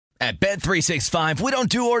At Bet365, we don't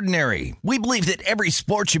do ordinary. We believe that every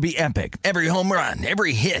sport should be epic. Every home run,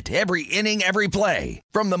 every hit, every inning, every play.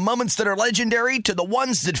 From the moments that are legendary to the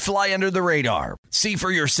ones that fly under the radar. See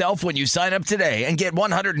for yourself when you sign up today and get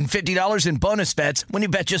 $150 in bonus bets when you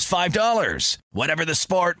bet just $5. Whatever the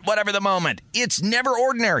sport, whatever the moment, it's never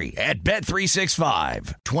ordinary at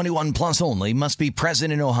Bet365. 21 plus only. Must be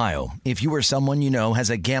present in Ohio. If you or someone you know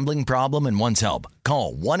has a gambling problem and wants help,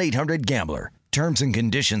 call 1-800-GAMBLER. Terms and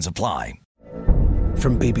conditions apply.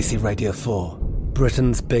 From BBC Radio 4,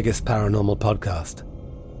 Britain's biggest paranormal podcast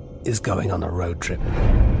is going on a road trip.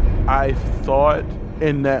 I thought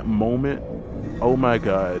in that moment, oh my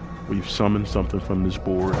God, we've summoned something from this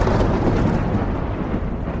board.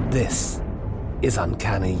 This is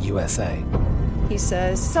Uncanny USA. He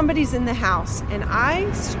says, somebody's in the house, and I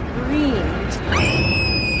screamed.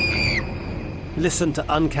 Listen to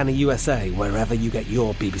Uncanny USA wherever you get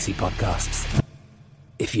your BBC podcasts,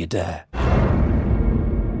 if you dare.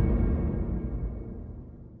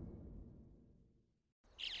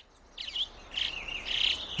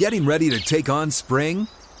 Getting ready to take on spring?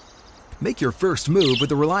 Make your first move with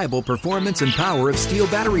the reliable performance and power of Steel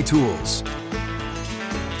battery tools.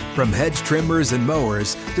 From hedge trimmers and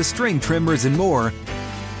mowers to string trimmers and more,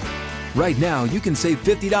 right now you can save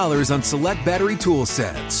 $50 on select battery tool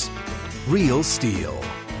sets. Real Steel.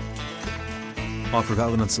 Offer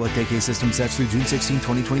valid on select AK system sets through June 16,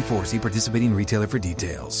 2024. See participating retailer for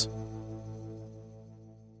details.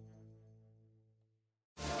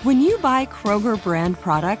 When you buy Kroger brand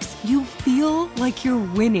products, you feel like you're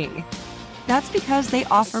winning. That's because they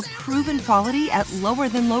offer proven quality at lower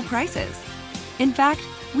than low prices. In fact,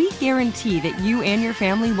 we guarantee that you and your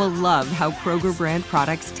family will love how Kroger brand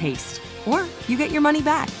products taste, or you get your money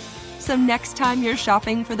back. So next time you're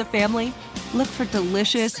shopping for the family, look for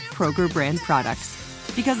delicious Kroger brand products,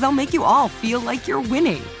 because they'll make you all feel like you're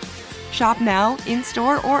winning. Shop now,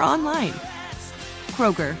 in-store, or online.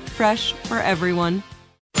 Kroger, fresh for everyone.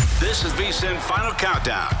 This is VSiN Final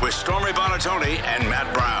Countdown with Stormy Buonantony and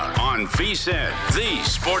Matt Brown on VSiN, the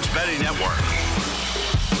Sports Betting Network.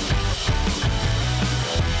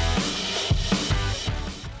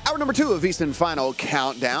 Hour number 2 of VSiN Final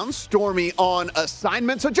Countdown. Stormy on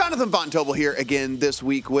assignment. So Jonathan Von Tobel here again this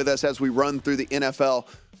week with us as we run through the NFL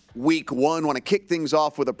Week 1. Want to kick things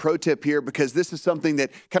off with a pro tip here, because this is something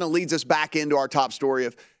that kind of leads us back into our top story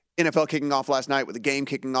of NFL kicking off last night, with the game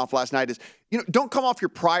kicking off last night, is, don't come off your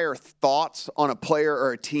prior thoughts on a player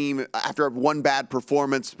or a team after one bad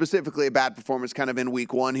performance, specifically a bad performance kind of in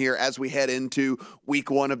Week 1 here as we head into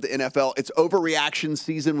Week 1 of the NFL. It's overreaction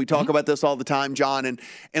season. We talk about this all the time, John. And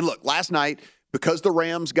look, last night, because the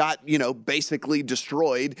Rams got, basically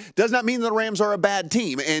destroyed, does not mean the Rams are a bad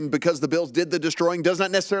team. And because the Bills did the destroying does not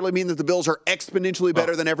necessarily mean that the Bills are exponentially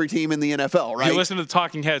better than every team in the NFL, right? You listen to the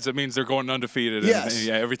talking heads, it means they're going undefeated. Yes.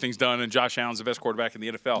 And everything's done, and Josh Allen's the best quarterback in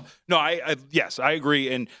the NFL. No, yes, I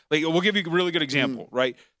agree. And we'll give you a really good example,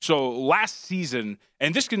 right? So last season,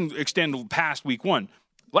 and this can extend past Week 1,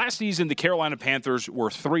 last season the Carolina Panthers were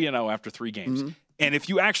 3-0 after 3 games. And if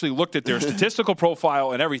you actually looked at their statistical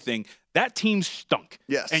profile and everything, that team stunk.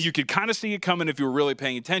 Yes. And you could kind of see it coming if you were really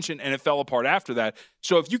paying attention, and it fell apart after that.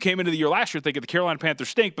 So if you came into the year last year thinking the Carolina Panthers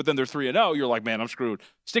stink, but then they're 3-0, you're like, man, I'm screwed.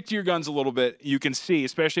 Stick to your guns a little bit. You can see,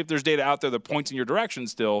 especially if there's data out there that points in your direction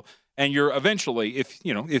still, and you're eventually,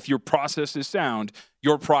 if your process is sound,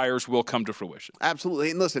 your priors will come to fruition.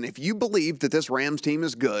 Absolutely. And listen, if you believe that this Rams team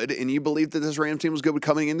is good, and you believe that this Rams team was good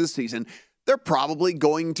coming into the season, they're probably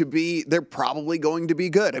going to be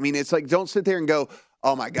good. I mean, it's like, don't sit there and go,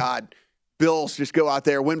 oh my God, Bills just go out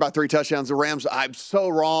there, win by 3 touchdowns. The Rams, I'm so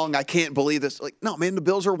wrong. I can't believe this. Like, no, man, the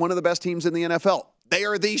Bills are one of the best teams in the NFL. They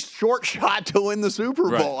are the short shot to win the Super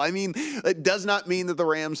Bowl. Right. I mean, it does not mean that the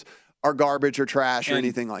Rams are garbage or trash or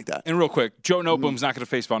anything like that. And real quick, Joe Noteboom's not going to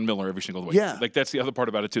face Von Miller every single week. Yeah. Like, that's the other part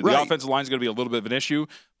about it, too. Right. The offensive line is going to be a little bit of an issue,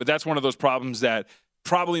 but that's one of those problems that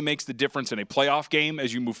probably makes the difference in a playoff game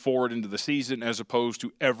as you move forward into the season, as opposed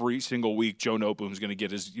to every single week Joe Noteboom's going to get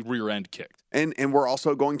his rear end kicked. And we're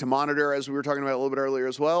also going to monitor, as we were talking about a little bit earlier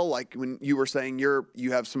as well, like when you were saying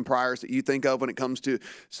you have some priors that you think of when it comes to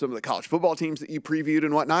some of the college football teams that you previewed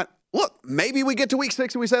and whatnot. Look, maybe we get to Week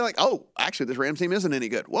 6 and we say, like, oh, actually, this Rams team isn't any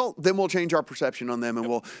good. Well, then we'll change our perception on them, and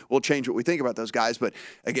we'll change what we think about those guys. But,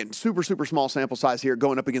 again, super, super small sample size here,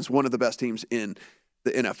 going up against one of the best teams in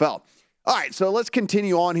the NFL. All right, so let's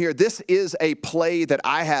continue on here. This is a play that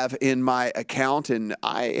I have in my account, and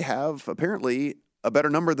I have apparently a better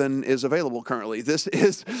number than is available currently. This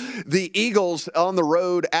is the Eagles on the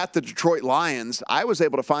road at the Detroit Lions. I was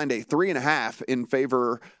able to find a 3.5 in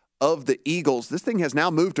favor of the Eagles. This thing has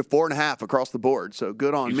now moved to 4.5 across the board. So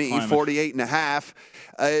good on me. 48.5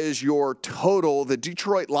 is your total. The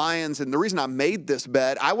Detroit Lions, and the reason I made this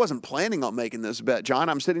bet, I wasn't planning on making this bet, John.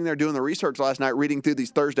 I'm sitting there doing the research last night, reading through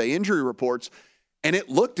these Thursday injury reports, and it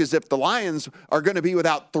looked as if the Lions are going to be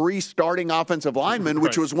without 3 starting offensive linemen,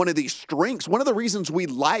 which was one of the strengths. One of the reasons we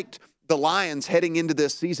liked the Lions heading into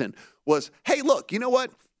this season was, hey, look, you know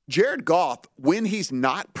what? Jared Goff, when he's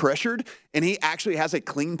not pressured and he actually has a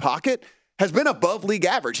clean pocket, has been above league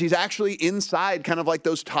average. He's actually inside kind of like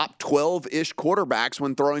those top 12-ish quarterbacks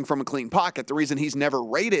when throwing from a clean pocket. The reason he's never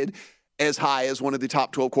rated as high as one of the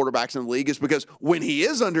top 12 quarterbacks in the league is because when he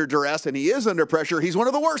is under duress and he is under pressure, he's one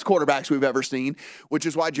of the worst quarterbacks we've ever seen, which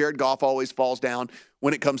is why Jared Goff always falls down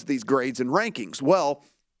when it comes to these grades and rankings. Well,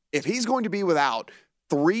 if he's going to be without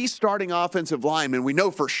 3 starting offensive linemen, we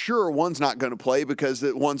know for sure one's not going to play because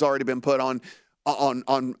one's already been put on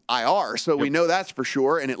IR. So we know that's for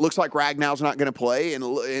sure. And it looks like Ragnow's not going to play.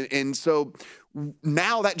 And so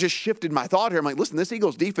now that just shifted my thought here. I'm like, listen, this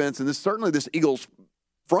Eagles defense and this Eagles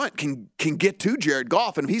front can get to Jared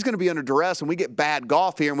Goff. And if he's going to be under duress and we get bad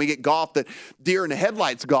Goff here and we get Goff that deer in the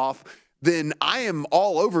headlights Goff, then I am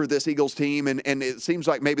all over this Eagles team, and it seems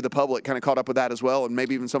like maybe the public kind of caught up with that as well, and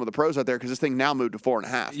maybe even some of the pros out there, because this thing now moved to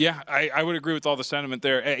 4.5. Yeah, I would agree with all the sentiment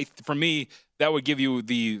there. For me, that would give you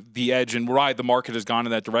the edge, and why the market has gone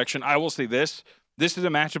in that direction. I will say this is a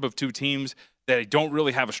matchup of 2 teams that I don't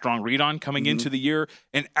really have a strong read on coming into the year.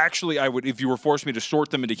 And actually, I would, if you were forced me to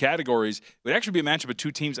sort them into categories, it would actually be a matchup of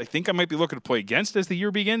 2 teams I think I might be looking to play against as the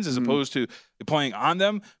year begins, as opposed to playing on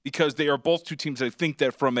them, because they are both 2 teams I think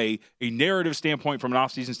that from a narrative standpoint, from an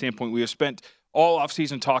offseason standpoint, we have spent all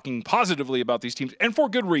offseason talking positively about these teams, and for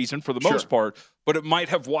good reason for the most part, but it might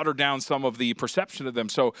have watered down some of the perception of them.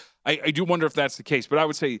 So I do wonder if that's the case. But I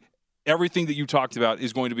would say everything that you talked about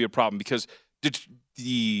is going to be a problem, because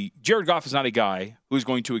the Jared Goff is not a guy who's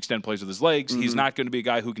going to extend plays with his legs. He's not going to be a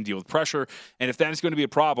guy who can deal with pressure. And if that is going to be a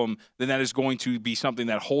problem, then that is going to be something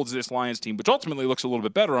that holds this Lions team, which ultimately looks a little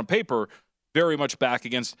bit better on paper, very much back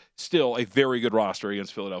against still a very good roster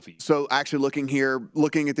against Philadelphia. So actually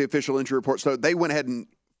looking at the official injury report, so they went ahead and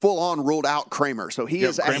full-on ruled out Kramer. So he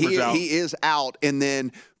is out. And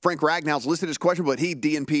then Frank Ragnow's listed as questionable, but he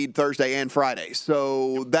DNP'd Thursday and Friday.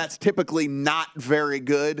 So that's typically not very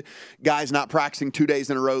good. Guys not practicing 2 days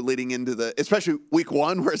in a row leading into especially week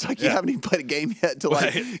 1, where it's like you haven't even played a game yet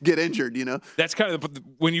to get injured, you know? That's kind of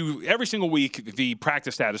every single week, the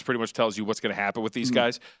practice status pretty much tells you what's going to happen with these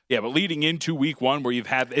guys. Yeah, but leading into week 1, where you've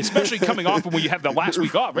had, especially coming off when you have the last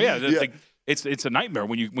week off, it's a nightmare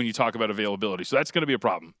when you talk about availability. So that's going to be a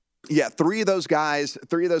problem. Yeah, 3 of those guys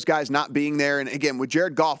not being there. And again, with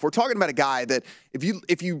Jared Goff, we're talking about a guy that if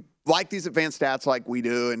you like these advanced stats like we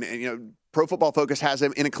do, and you know, Pro Football Focus has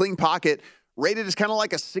him in a clean pocket, rated as kind of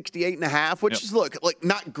like a 68.5, which is like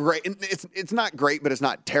not great. It's not great, but it's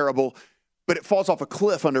not terrible. But it falls off a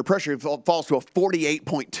cliff under pressure. It falls to a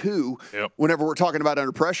 48.2 whenever we're talking about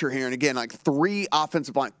under pressure here. And again, like 3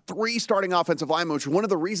 starting offensive linemen, which is one of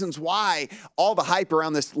the reasons why all the hype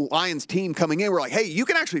around this Lions team coming in, we're like, hey, you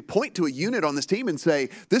can actually point to a unit on this team and say,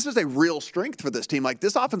 this is a real strength for this team. Like,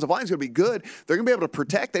 this offensive line is going to be good. They're going to be able to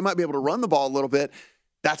protect. They might be able to run the ball a little bit.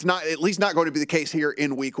 That's not, at least not going to be the case here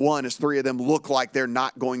in week 1, as 3 of them look like they're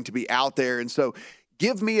not going to be out there. And so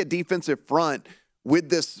give me a defensive front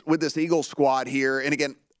with this Eagles squad here. And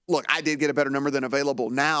again, look, I did get a better number than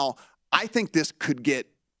available now. I think this could get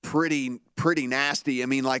pretty nasty. I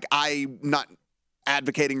mean, like, I'm not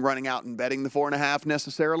advocating running out and betting the 4.5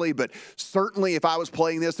 necessarily, but certainly if I was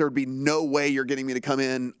playing this, there would be no way you're getting me to come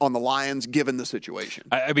in on the Lions given the situation.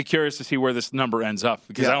 I'd be curious to see where this number ends up,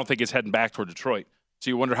 because I don't think it's heading back toward Detroit.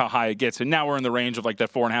 So you wonder how high it gets. And now we're in the range of like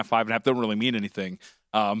that 4.5, 5.5. Don't really mean anything.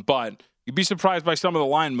 But you'd be surprised by some of the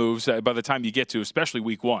line moves by the time you get to, especially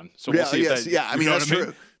week 1. So we'll see. I mean, that's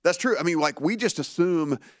true. That's true. I mean, like, we just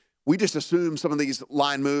assume some of these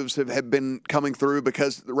line moves have been coming through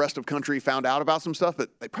because the rest of country found out about some stuff, but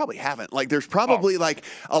they probably haven't. Like, there's probably like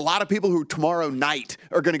a lot of people who tomorrow night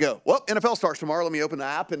are going to go, well, NFL starts tomorrow. Let me open the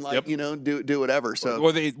app and do whatever. So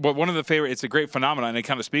one of the favorite, it's a great phenomenon, and it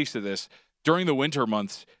kind of speaks to this. During the winter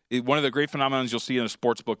months, one of the great phenomena you'll see in a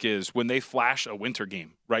sports book is when they flash a winter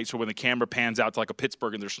game, right? So when the camera pans out to like a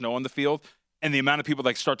Pittsburgh and there's snow on the field, and the amount of people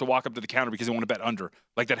that start to walk up to the counter because they want to bet under,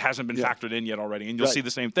 like that hasn't been factored in yet already. And you'll see the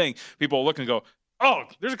same thing. People will look and go, oh,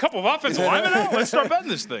 there's a couple of offensive linemen out. Let's start betting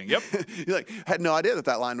this thing. Yep. You're like, had no idea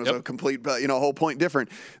that line was a complete, a whole point different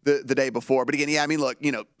the day before. But again, I mean, look,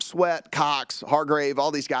 Sweat, Cox, Hargrave, all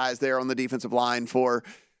these guys there on the defensive line for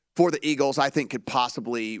the Eagles, I think could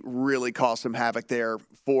possibly really cause some havoc there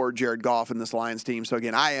for Jared Goff and this Lions team. So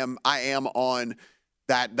again, I am on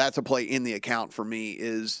that's a play in the account for me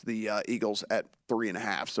is the Eagles at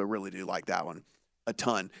 3.5. So really do like that one a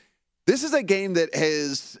ton. This is a game that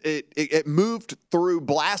has it moved through,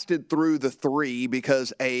 blasted through the 3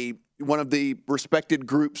 because one of the respected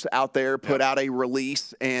groups out there put out a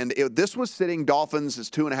release, and this was sitting Dolphins as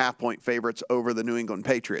 2.5-point favorites over the New England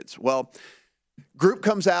Patriots. Well, group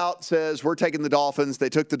comes out, says we're taking the Dolphins. They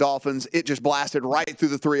took the Dolphins. It just blasted right through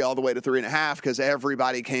the 3 all the way to 3.5 because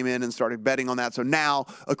everybody came in and started betting on that. So now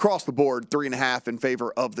across the board, 3.5 in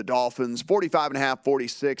favor of the Dolphins, 45.5,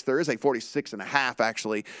 46. There is a 46.5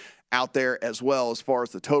 actually out there as well as far as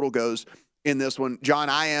the total goes in this one. John,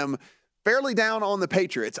 I am fairly down on the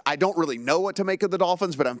Patriots. I don't really know what to make of the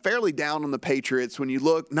Dolphins, but I'm fairly down on the Patriots. When you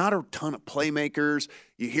look, not a ton of playmakers.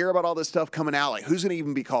 You hear about all this stuff coming out, like who's going to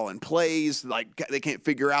even be calling plays? Like they can't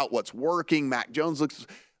figure out what's working. Mac Jones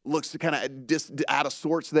looks kind of just out of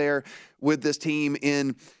sorts there with this team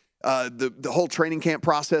in the whole training camp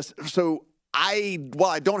process. So I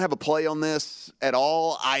don't have a play on this at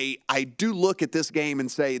all. I do look at this game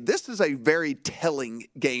and say, this is a very telling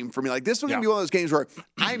game for me. Like, this is going to be one of those games where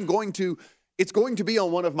it's going to be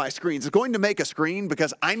on one of my screens. It's going to make a screen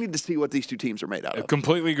because I need to see what these two teams are made out of. I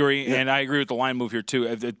completely agree, and I agree with the line move here,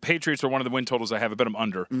 too. The Patriots are one of the win totals I have a bit of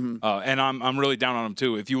under, and I'm really down on them,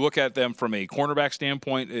 too. If you look at them from a cornerback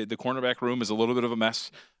standpoint, the cornerback room is a little bit of a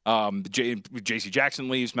mess. J.C. Jackson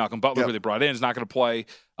leaves. Malcolm Butler, who they brought in, is not going to play.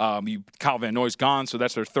 Kyle Van Noy's gone, so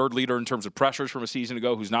that's their third leader in terms of pressures from a season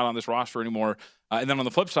ago, who's not on this roster anymore. And then on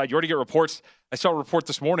the flip side, you already get reports. I saw a report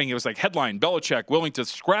this morning. It was like headline, Belichick willing to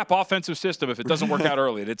scrap offensive system if it doesn't work out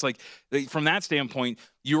early. And it's like, from that standpoint,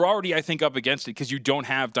 you're already, I think, up against it because you don't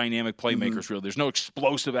have dynamic playmakers, really. There's no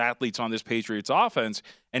explosive athletes on this Patriots offense.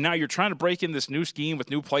 And now you're trying to break in this new scheme with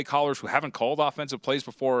new play callers who haven't called offensive plays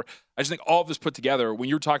before. I just think all of this put together, when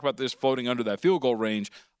you're talking about this floating under that field goal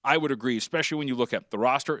range, I would agree, especially when you look at the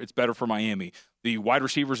roster, it's better for Miami. The wide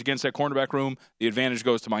receivers against that cornerback room, the advantage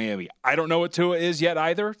goes to Miami. I don't know what Tua is yet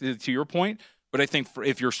either, to your point, but I think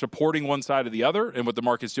if you're supporting one side or the other and what the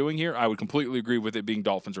market's doing here, I would completely agree with it being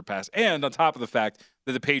Dolphins or pass. And on top of the fact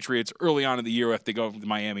that the Patriots early on in the year, if they go to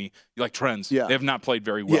Miami, like trends, they have not played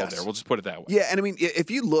very well there. We'll just put it that way. Yeah, and I mean, if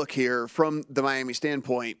you look here from the Miami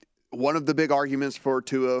standpoint, one of the big arguments for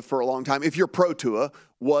Tua for a long time, if you're pro Tua,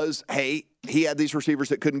 was, hey, he had these receivers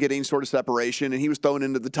that couldn't get any sort of separation, and he was thrown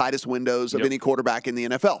into the tightest windows of any quarterback in the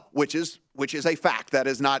NFL, which is a fact. That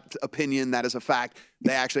is not opinion. That is a fact.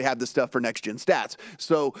 They actually have this stuff for next-gen stats.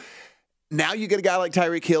 So now you get a guy like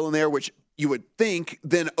Tyreek Hill in there, which you would think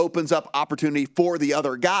then opens up opportunity for the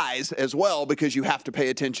other guys as well because you have to pay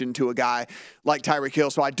attention to a guy like Tyreek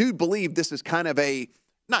Hill. So I do believe this is kind of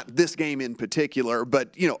not this game in particular,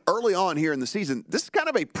 but, early on here in the season, this is kind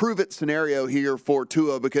of a prove-it scenario here for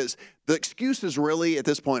Tua because the excuses really at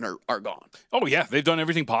this point are gone. Oh, yeah. They've done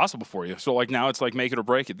everything possible for you. So, now it's like make it or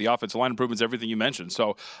break it. The offensive line improvements, everything you mentioned.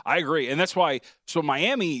 So, I agree. And that's why – so,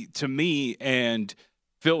 Miami, to me, and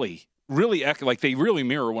Philly really they really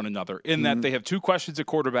mirror one another in that they have two questions at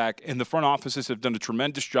quarterback, and the front offices have done a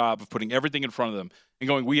tremendous job of putting everything in front of them and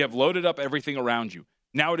going, we have loaded up everything around you.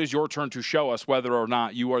 Now it is your turn to show us whether or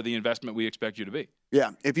not you are the investment we expect you to be.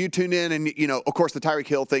 Yeah, if you tune in and, of course, the Tyreek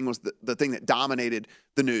Hill thing was the thing that dominated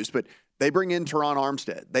the news, but they bring in Teron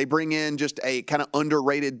Armstead. They bring in just a kind of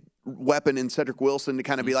underrated weapon in Cedric Wilson to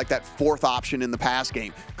kind of be like that fourth option in the pass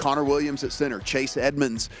game. Connor Williams at center, Chase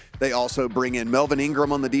Edmonds. They also bring in Melvin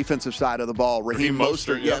Ingram on the defensive side of the ball, Raheem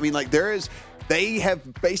Mostert. Yeah, I mean, they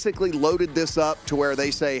have basically loaded this up to where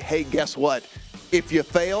they say, hey, guess what? If you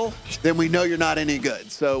fail, then we know you're not any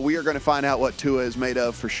good. So we are going to find out what Tua is made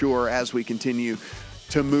of for sure as we continue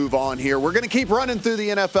to move on here. We're going to keep running through the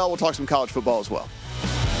NFL. We'll talk some college football as well.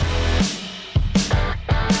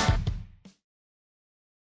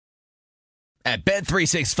 At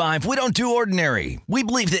Bet365, we don't do ordinary. We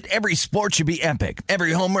believe that every sport should be epic.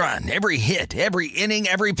 Every home run, every hit, every inning,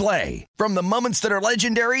 every play. From the moments that are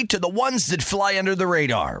legendary to the ones that fly under the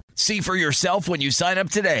radar. See for yourself when you sign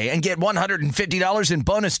up today and get $150 in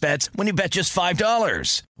bonus bets when you bet just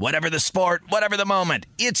 $5. Whatever the sport, whatever the moment,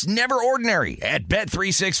 it's never ordinary at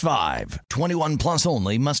Bet365. 21 plus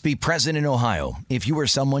only. Must be present in Ohio. If you or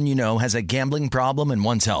someone you know has a gambling problem and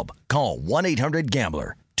wants help, call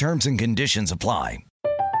 1-800-GAMBLER. Terms and conditions apply.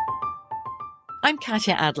 I'm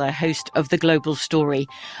Katya Adler, host of The Global Story.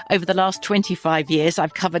 Over the last 25 years,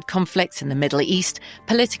 I've covered conflicts in the Middle East,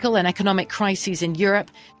 political and economic crises in Europe,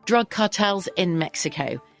 drug cartels in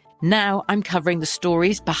Mexico. Now I'm covering the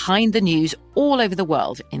stories behind the news all over the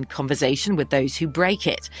world in conversation with those who break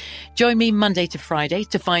it. Join me Monday to Friday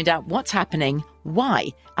to find out what's happening, why,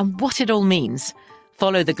 and what it all means.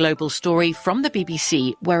 Follow The Global Story from the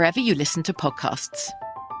BBC wherever you listen to podcasts.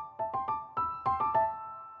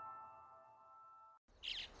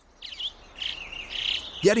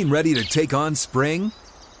 Getting ready to take on spring?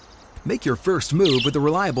 Make your first move with the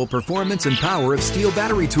reliable performance and power of Steel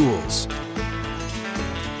battery tools.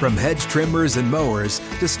 From hedge trimmers and mowers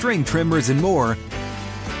to string trimmers and more,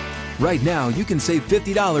 right now you can save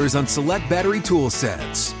 $50 on select battery tool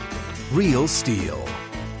sets. Real Steel.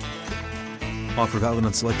 Offer valid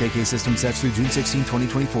on select AK system sets through June 16,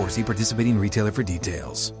 2024. See participating retailer for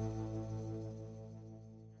details.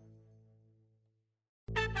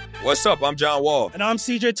 What's up? I'm John Wall. And I'm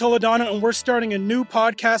CJ Toledano, and we're starting a new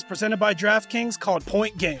podcast presented by DraftKings called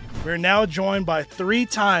Point Game. We're now joined by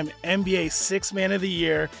three-time NBA Sixth Man of the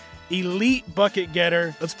Year, elite bucket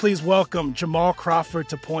getter. Let's please welcome Jamal Crawford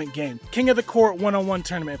to Point Game. King of the Court one-on-one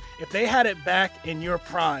tournament. If they had it back in your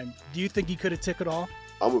prime, do you think you could have took it all?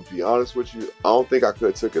 I'm going to be honest with you. I don't think I could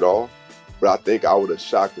have took it all, but I think I would have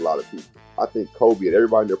shocked a lot of people. I think Kobe and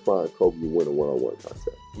everybody in their prime, Kobe would win a one-on-one contest.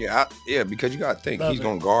 Yeah, because you got to think, he's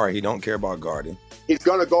going to guard. He don't care about guarding. He's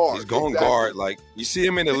going to guard. He's going to guard. Like, you see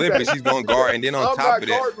him in the Olympics, he's going to guard. And then on top of that. I'm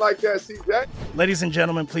not guarding like that, CJ. Ladies and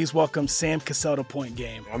gentlemen, please welcome Sam Cassell to Point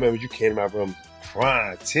Game. I remember you came to my room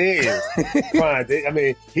crying, tears, crying. I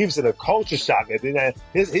mean, he was in a culture shock. And then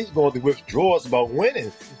he's going through withdrawals about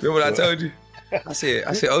winning. Remember what I told you? I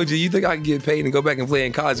said, OG, you think I can get paid and go back and play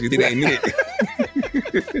in college? You think ain't it?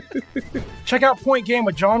 Check out Point Game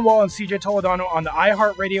with John Wall and CJ Toledano on the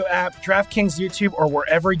iHeartRadio app, DraftKings YouTube, or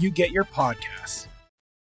wherever you get your podcasts.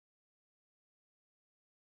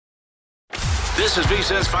 This is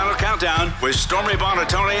VSiN's Final Countdown with Stormy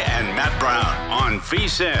Buonantony and Matt Brown on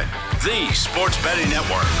VSiN, the Sports Betting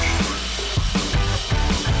Network.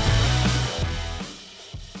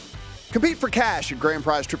 Compete for cash, a grand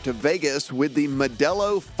prize trip to Vegas with the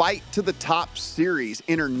Modelo Fight to the Top series.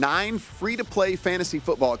 Enter 9 free-to-play fantasy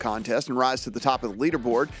football contests and rise to the top of the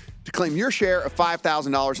leaderboard to claim your share of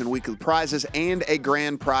 $5,000 in weekly prizes and a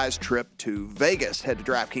grand prize trip to Vegas. Head to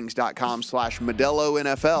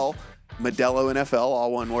DraftKings.com/ModeloNFL. Modelo NFL,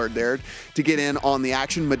 all one word there, to get in on the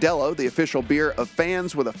action. Modelo, the official beer of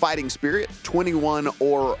fans with a fighting spirit, 21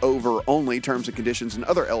 or over only. Terms and conditions and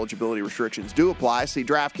other eligibility restrictions do apply. See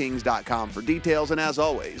DraftKings.com for details. And as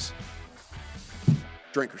always,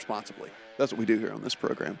 drink responsibly. That's what we do here on this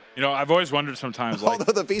program. You know, I've always wondered sometimes. Like,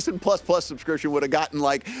 although the VSiN Plus subscription would have gotten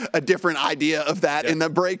like a different idea of that in the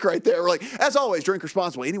break right there. We're like, as always, drink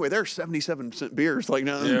responsibly. Anyway, there's 77-cent beers. Like,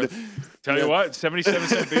 no. Yeah. Tell you what,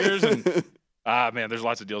 77-cent beers and man, there's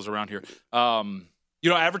lots of deals around here. You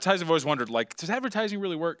know, advertising, I've always wondered, like, does advertising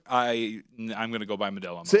really work? I'm going to go buy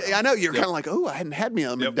Modelo. See, I know you're kind of like, oh, I hadn't had me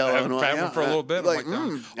on Modelo. I haven't had one for a little bit. Like,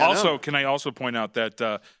 can I also point out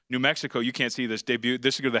that New Mexico, you can't see this debut.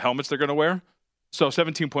 This is the helmets they're going to wear. So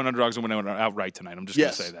 17-point underdogs will win outright tonight. I'm just going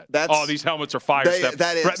to say that. These helmets are fire. Brett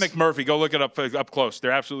McMurphy, go look it up close.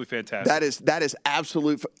 They're absolutely fantastic. That is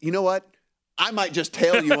absolute. You know what? I might just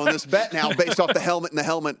tail you on this bet now based off the helmet and the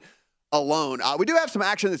helmet alone. We do have some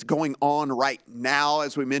action that's going on right now.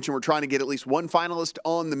 As we mentioned, we're trying to get at least one finalist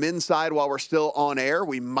on the men's side while we're still on air.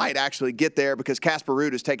 We might actually get there because Casper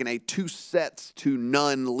Ruud has taken a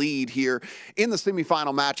 2-0 lead here in the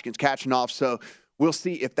semifinal match against Kachanov. So we'll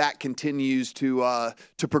see if that continues to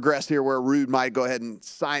progress here, where Ruud might go ahead and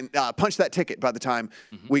punch that ticket by the time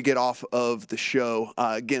we get off of the show.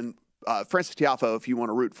 Again, Francis Tiafoe, if you want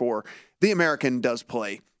to root for the American, does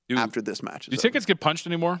play after this match. Do tickets get punched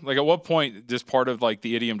anymore? Like, at what point does part of like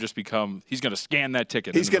the idiom just become he's going to scan that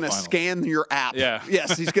ticket? He's going to scan your app. Yeah.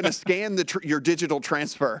 Yes, he's going to scan your digital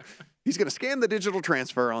transfer. He's going to scan the digital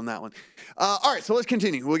transfer on that one. All right, so let's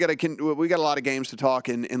continue. We got a lot of games to talk,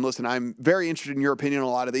 and listen, I'm very interested in your opinion on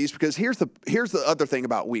a lot of these, because here's the other thing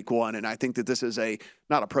about Week 1, and I think that this is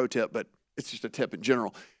not a pro tip, but it's just a tip in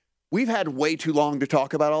general. We've had way too long to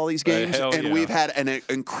talk about all these games, we've had an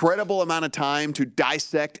incredible amount of time to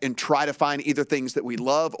dissect and try to find either things that we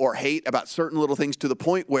love or hate about certain little things, to the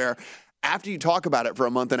point where after you talk about it for a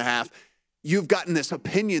month and a half, you've gotten this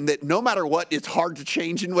opinion that no matter what, it's hard to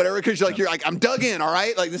change and whatever, because you're like, I'm dug in, all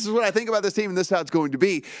right? Like, this is what I think about this team, and this is how it's going to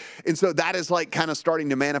be. And so that is like kind of starting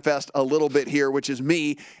to manifest a little bit here, which is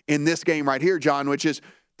me in this game right here, John, which is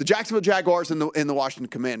the Jacksonville Jaguars and the Washington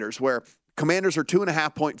Commanders, where Commanders are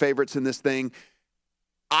 2.5-point favorites in this thing.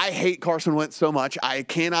 I hate Carson Wentz so much. I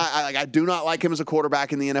do not like him as a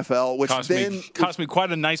quarterback in the NFL, which cost me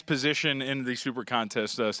quite a nice position in the Super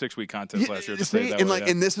Contest, 6-week contest last year.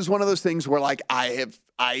 And this is one of those things where like I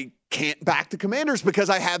can't back the Commanders, because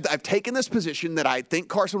I've taken this position that I think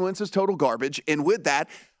Carson Wentz is total garbage, and with that,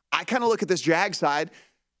 I kind of look at this Jag side,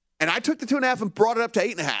 And I took the 2.5 and brought it up to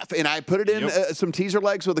 8.5, and I put it in some teaser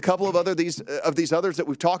legs with a couple of these others that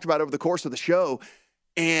we've talked about over the course of the show.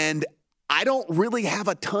 And I don't really have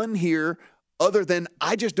a ton here other than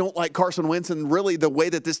I just don't like Carson Wentz and really the way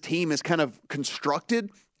that this team is kind of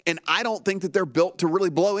constructed. And I don't think that they're built to really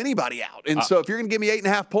blow anybody out. And so if you're going to give me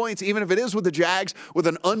 8.5 points, even if it is with the Jags, with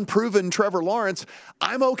an unproven Trevor Lawrence,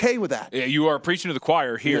 I'm okay with that. Yeah, you are preaching to the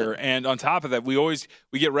choir here. Yeah. And on top of that, we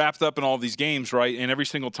get wrapped up in all these games, right? And every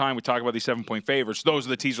single time we talk about these 7-point favorites, those are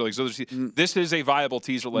the teaser legs. This is a viable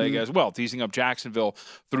teaser leg as well, teasing up Jacksonville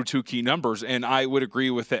through 2 key numbers. And I would agree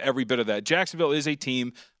with every bit of that. Jacksonville is a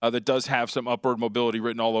team that does have some upward mobility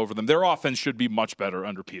written all over them. Their offense should be much better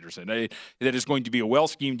under Peterson. That is going to be a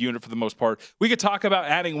well-schemed unit for the most part. We could talk about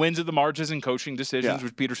adding wins at the margins and coaching decisions,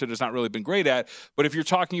 which Peterson has not really been great at. But if you're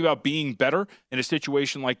talking about being better in a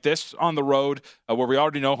situation like this on the road, where we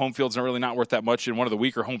already know home field's really not worth that much, and one of the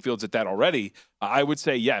weaker home fields at that already, I would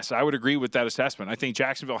say yes. I would agree with that assessment. I think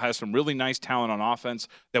Jacksonville has some really nice talent on offense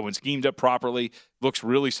that, when schemed up properly, looks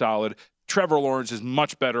really solid. Trevor Lawrence is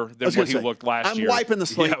much better than what he looked last year. I'm wiping the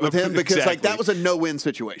slate with him because that was a no-win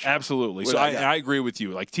situation. Absolutely. So I agree with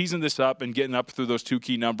you. Like, teasing this up and getting up through those 2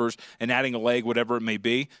 key numbers and adding a leg, whatever it may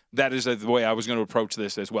be, that is the way I was going to approach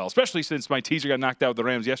this as well, especially since my teaser got knocked out with the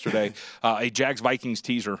Rams yesterday. A Jags-Vikings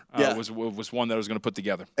teaser was one that I was going to put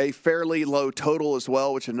together. A fairly low total as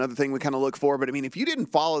well, which is another thing we kind of look for. But, I mean, if you didn't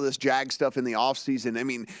follow this Jag stuff in the offseason, I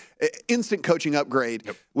mean, instant coaching upgrade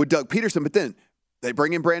with Doug Peterson, but then they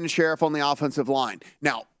bring in Brandon Sheriff on the offensive line.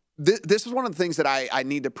 Now, this is one of the things that I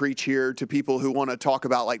need to preach here to people who want to talk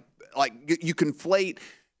about, like you conflate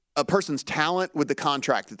a person's talent with the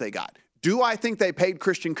contract that they got. Do I think they paid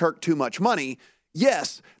Christian Kirk too much money?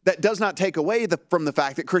 Yes. That does not take away from the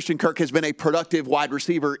fact that Christian Kirk has been a productive wide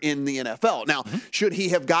receiver in the NFL. Now, should he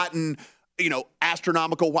have gotten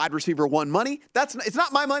astronomical wide receiver 1 money? It's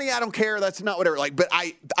not my money. I don't care. That's not whatever. But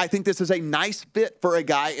I think this is a nice fit for a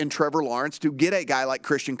guy in Trevor Lawrence to get a guy like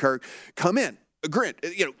Christian Kirk come in. Grant,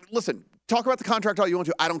 listen, talk about the contract all you want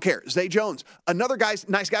to. I don't care. Zay Jones, another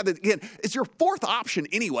nice guy that, again, it's your 4th option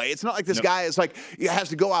anyway. It's not like this guy is has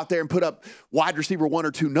to go out there and put up wide receiver 1 or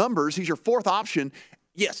 2 numbers. He's your 4th option.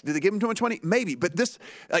 Yes. Did they give him too much money? Maybe. But this,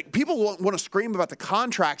 people want to scream about the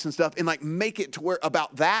contracts and stuff and, make it to where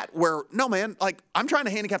no, man, I'm trying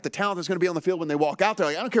to handicap the talent that's going to be on the field when they walk out there.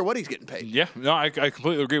 I don't care what he's getting paid. Yeah. No, I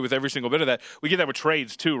completely agree with every single bit of that. We get that with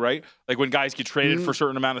trades too, right? When guys get traded for a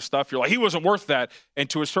certain amount of stuff, you're like, he wasn't worth that. And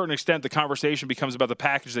to a certain extent, the conversation becomes about the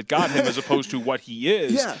package that got him as opposed to what he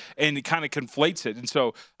is. Yeah. And it kind of conflates it. And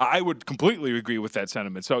so I would completely agree with that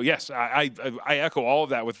sentiment. So, yes, I echo all of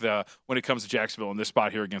that with when it comes to Jacksonville in this spot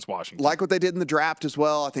here against Washington. Like what they did in the draft as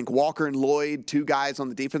well. I think Walker and Lloyd, 2 guys on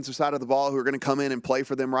the defensive side of the ball who are going to come in and play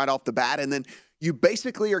for them right off the bat. And then you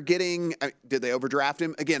basically are getting, did they overdraft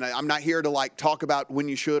him? Again, I'm not here to talk about when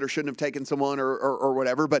you should or shouldn't have taken someone or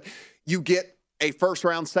whatever, but you get a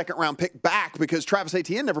first-round, second-round pick back because Travis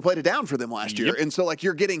Etienne never played it down for them last year. And so,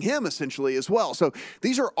 you're getting him essentially as well. So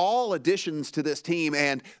these are all additions to this team,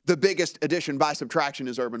 and the biggest addition by subtraction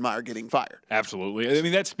is Urban Meyer getting fired. Absolutely. I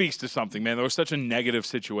mean, that speaks to something, man. There was such a negative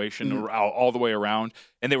situation all the way around,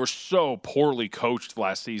 and they were so poorly coached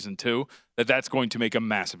last season too, that's going to make a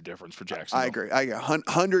massive difference for Jacksonville. I agree.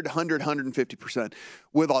 150%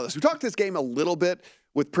 with all this. We talked this game a little bit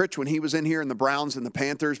with Pritch when he was in here in the Browns and the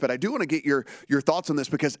Panthers, but I do want to get your thoughts on this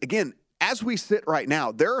because, again, as we sit right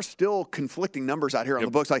now, there are still conflicting numbers out here on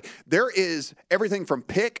the books. There is everything from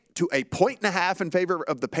pick to a 1.5 in favor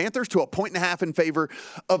of the Panthers to a 1.5 in favor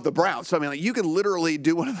of the Browns. So, I mean, you can literally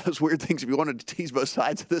do one of those weird things if you wanted to tease both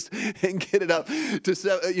sides of this and get it up to,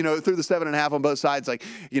 through the 7.5 on both sides.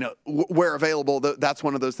 Where available, that's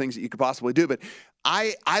one of those things that you could possibly do. But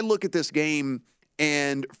I look at this game,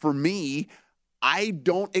 and for me, I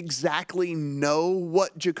don't exactly know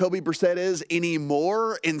what Jacoby Brissett is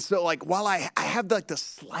anymore. And so, while I have, the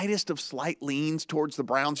slightest of slight leans towards the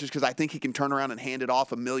Browns just because I think he can turn around and hand it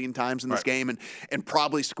off a million times in this game and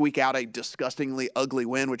probably squeak out a disgustingly ugly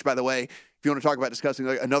win, which, by the way, if you want to talk about discussing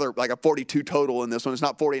another, a 42 total in this one, it's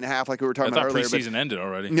not 40.5 like we were talking about earlier. Preseason ended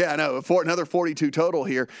already. Yeah, I know. Another 42 total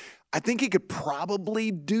here. I think he could probably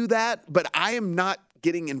do that, but I am not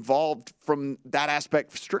getting involved from that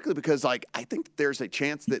aspect strictly because, I think there's a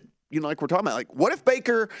chance that like we're talking about, like what if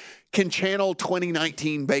Baker can channel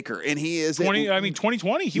 2019 Baker and he is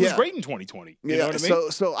 2020. He was great in 2020. You know what I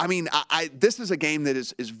mean? So I mean, this is a game that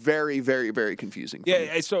is very, very, very confusing.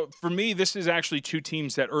 Yeah. So for me, this is actually two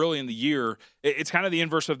teams that early in the year, it's kind of the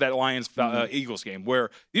inverse of that Lions Eagles game, where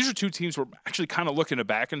these are two teams we're actually kind of looking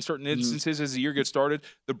back in certain instances as the year gets started.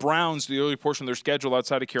 The Browns, the early portion of their schedule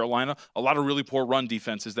outside of Carolina, a lot of really poor run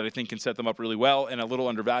defenses that I think can set them up really well, and a little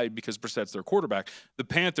undervalued because Brissett's their quarterback. The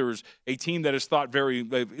Panthers, a team that is thought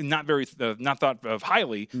not thought of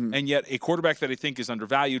highly, and yet a quarterback that I think is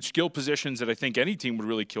undervalued, skill positions that I think any team would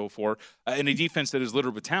really kill for, and a defense that is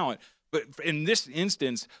littered with talent. But in this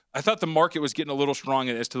instance, I thought the market was getting a little strong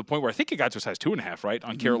as to the point where I think it got to a size 2.5, right,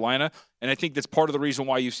 on Carolina. And I think that's part of the reason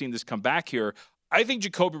why you've seen this come back here. I think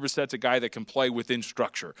Jacoby Brissett's a guy that can play within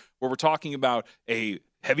structure, where we're talking about a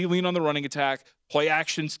heavy lean on the running attack, play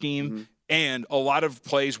action scheme, and a lot of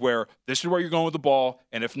plays where this is where you're going with the ball,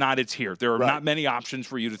 and if not, it's here. There are not many options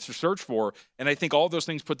for you to search for, and I think all those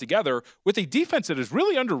things put together with a defense that is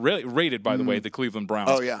really underrated, by the way, the Cleveland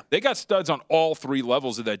Browns. Oh, yeah. They got studs on all three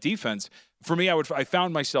levels of that defense. For me, I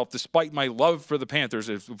found myself, despite my love for the Panthers,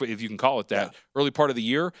 if you can call it that, early part of the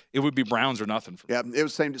year, it would be Browns or nothing for me. Yeah, it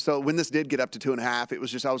was the same. So when this did get up to 2.5, it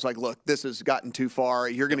was just, I was like, look, this has gotten too far.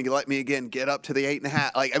 You're going to let me again get up to the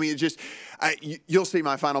 8.5. Like, I mean, it's just, you'll see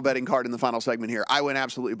my final betting card in the final segment here. I went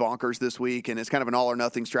absolutely bonkers this week, and it's kind of an all or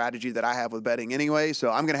nothing strategy that I have with betting anyway. So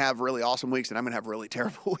I'm going to have really awesome weeks, and I'm going to have really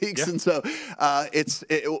terrible weeks. And so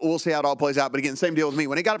we'll see how it all plays out. But again, same deal with me.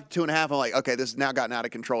 When it got up to 2.5, I'm like, okay, this has now gotten out of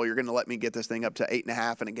control. You're going to let me get this thing up to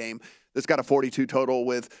 8.5 in a game that's got a 42 total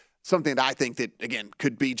with something that I think that, again,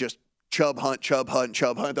 could be just Chubb hunt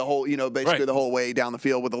the whole, basically the whole way down the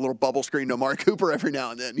field with a little bubble screen to Amari Cooper every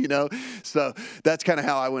now and then, So that's kind of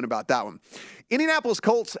how I went about that one. Indianapolis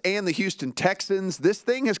Colts and the Houston Texans. This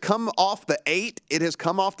thing has come off the 8. It has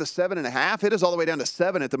come off the 7.5. It is all the way down to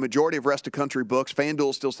 7 at the majority of rest of country books.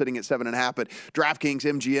 FanDuel still sitting at 7.5, but DraftKings,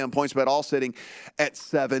 MGM, PointsBet all sitting at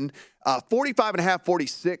 7. 45.5,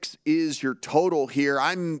 46 is your total here.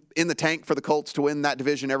 I'm in the tank for the Colts to win that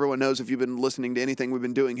division. Everyone knows if you've been listening to anything we've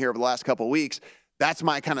been doing here over the last couple of weeks. That's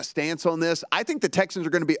my kind of stance on this. I think the Texans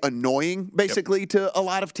are going to be annoying, basically, to a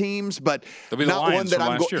lot of teams, but not one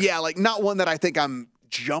that not one that I think I'm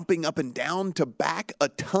jumping up and down to back a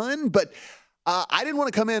ton. But I didn't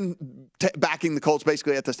want to come in backing the Colts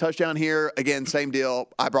basically at this touchdown here. Again, same deal.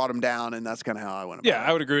 I brought them down, and that's kind of how I went about it. Yeah,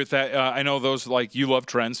 I would agree with that. I know those, like, you love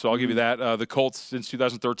trends, so I'll give you that. The Colts, since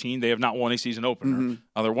 2013, they have not won a season opener.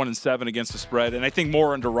 They're 1-7 against the spread, and I think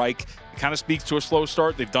more under Reich, it kind of speaks to a slow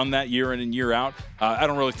start. They've done that year in and year out. I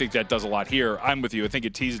don't really think that does a lot here. I'm with you. I think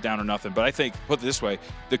it teases down or nothing. But I think, put it this way,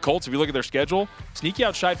 the Colts, if you look at their schedule, sneaky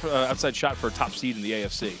outside shot for a top seed in the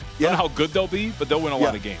AFC. I don't know how good they'll be, but they'll win a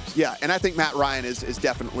lot of games. Yeah, and I think Matt Ryan is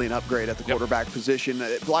definitely an upgrade at the quarterback position.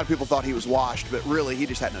 A lot of people thought he was washed, but really he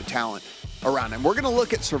just had no talent around him. We're going to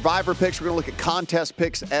look at survivor picks. We're going to look at contest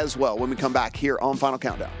picks as well when we come back here on Final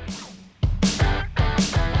Countdown.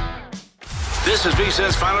 This is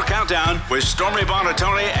VSiN's Final Countdown with Stormy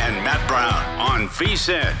Buonantony and Matt Brown on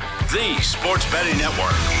VSiN, the Sports Betting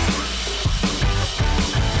Network.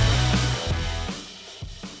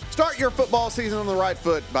 Start your football season on the right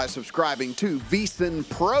foot by subscribing to VSiN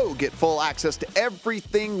Pro. Get full access to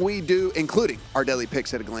everything we do, including our daily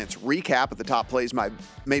picks at a glance recap of the top plays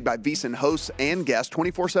made by VSiN hosts and guests,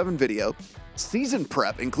 24/7 video, season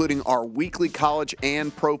prep, including our weekly college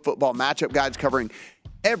and pro football matchup guides covering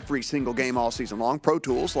every single game all season long, pro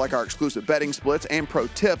tools like our exclusive betting splits, and pro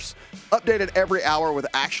tips updated every hour with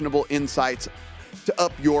actionable insights to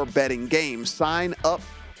up your betting game. Sign up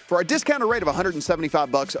for a discounted rate of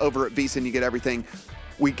 $175 over at VSiN. You get everything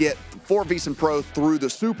we get for VSiN Pro through the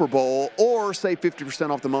Super Bowl, or save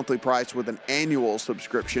 50% off the monthly price with an annual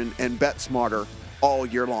subscription and bet smarter all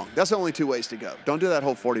year long. That's the only two ways to go. Don't do that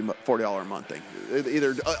whole $40 a month thing.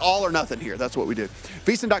 Either all or nothing here. That's what we do.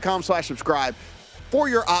 VSiN.com/subscribe for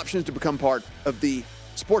your options to become part of the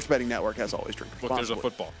Sports Betting Network. As always, drink responsibly. Look, there's a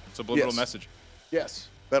football. It's a little message. Yes.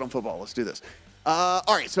 Bet on football. Let's do this. All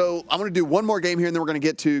right, so I'm going to do one more game here, and then we're going to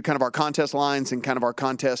get to kind of our contest lines and kind of our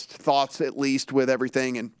contest thoughts, at least, with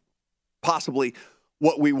everything, and possibly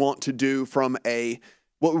what we want to do from a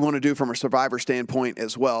survivor standpoint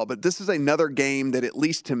as well. But this is another game that, at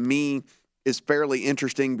least to me, is fairly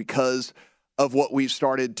interesting because of what we've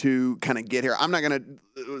started to kind of get here. I'm not going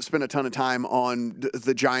to spend a ton of time on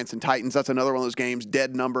the Giants and Titans. That's another one of those games,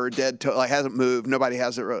 dead number, hasn't moved. Nobody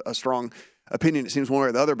has a strong opinion, it seems, one way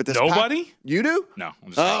or the other. But this nobody? You do? No.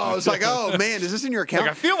 It's like, oh, man, is this in your account?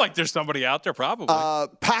 Like, I feel like there's somebody out there probably.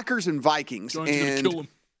 Packers and Vikings. And kill them.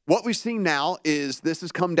 What we've seen now is this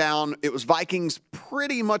has come down. It was Vikings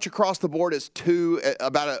pretty much across the board as 2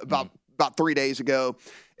 about 3 days ago.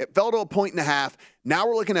 It fell to a 1.5. Now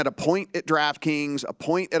we're looking at a point at DraftKings, a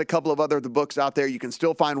point at a couple of other the books out there. You can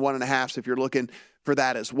still find 1.5 if you're looking for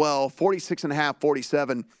that as well. 46.5,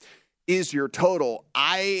 47 is your total.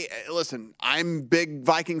 I'm big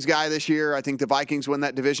Vikings guy this year. I think the Vikings win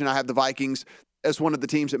that division. I have the Vikings as one of the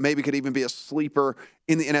teams that maybe could even be a sleeper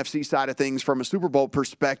in the NFC side of things from a Super Bowl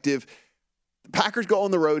perspective. The Packers go on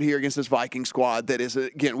the road here against this Viking squad that is,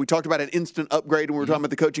 again, we talked about an instant upgrade when we were talking about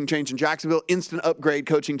the coaching change in Jacksonville. Instant upgrade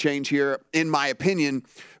coaching change here, in my opinion,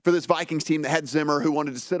 for this Vikings team that had Zimmer, who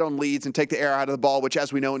wanted to sit on leads and take the air out of the ball, which,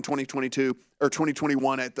 as we know, in 2022 or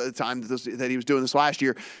 2021 at the time that he was doing this last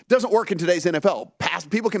year, doesn't work in today's NFL.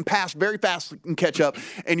 People can pass very fast and catch up,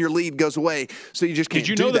 and your lead goes away. So you just can't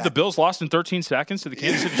do that. Did you know that the Bills lost in 13 seconds to the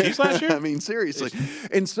Kansas City Chiefs last year? I mean, seriously.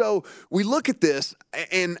 And so we look at this,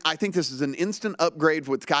 and I think this is an instant upgrade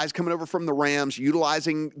with guys coming over from the Rams,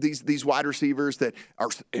 utilizing these wide receivers that are,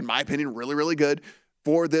 in my opinion, really, really good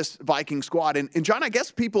for this Viking squad. And John, I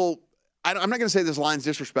guess I'm not going to say this line's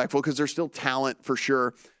disrespectful because there's still talent for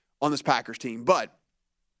sure on this Packers team. But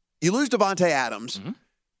you lose Devontae Adams. Mm-hmm.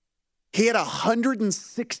 He had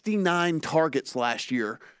 169 targets last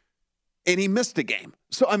year, and he missed a game.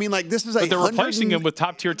 So, I mean, this is But they're replacing him with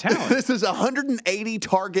top-tier talent. This is a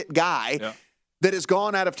 180-target guy that has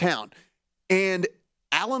gone out of town. And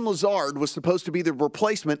Allen Lazard was supposed to be the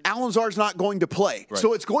replacement. Allen Lazard's not going to play. Right.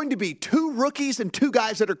 So it's going to be 2 rookies and 2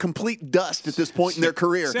 guys that are complete dust at this point in their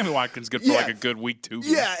career. Sammy Watkins good for a good week 2.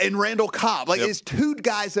 Yeah, and Randall Cobb. It's 2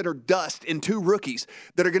 guys that are dust and 2 rookies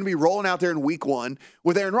that are going to be rolling out there in week 1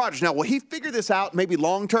 with Aaron Rodgers. Now, will he figure this out maybe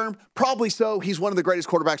long-term? Probably so. He's one of the greatest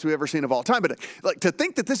quarterbacks we've ever seen of all time. But to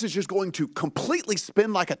think that this is just going to completely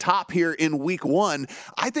spin like a top here in week 1,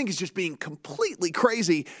 I think is just being completely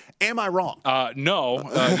crazy. Am I wrong? No.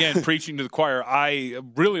 Again, preaching to the choir. I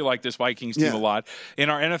really like this Vikings team a lot. In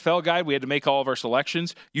our NFL guide, we had to make all of our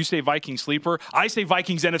selections. You say Viking sleeper. I say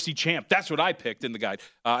Vikings NFC champ. That's what I picked in the guide.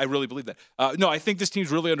 I really believe that. No, I think this team's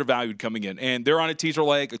really undervalued coming in. And they're on a teaser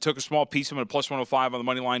leg. It took a small piece of them at plus 105 on the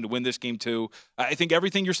money line to win this game too. I think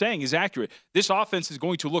everything you're saying is accurate. This offense is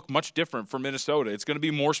going to look much different for Minnesota. It's going to be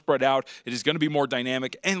more spread out. It is going to be more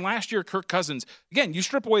dynamic. And last year, Kirk Cousins, again, you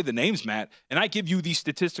strip away the names, Matt, and I give you the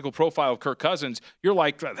statistical profile of Kirk Cousins, you're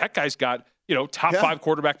like, that guy's got, top 5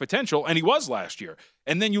 quarterback potential, and he was last year.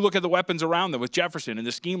 And then you look at the weapons around them with Jefferson and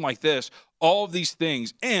the scheme like this, all of these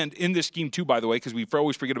things. And in this scheme, too, by the way, because we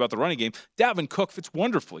always forget about the running game, Dalvin Cook fits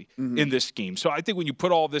wonderfully in this scheme. So I think when you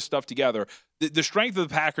put all this stuff together, the strength of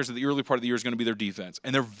the Packers at the early part of the year is going to be their defense.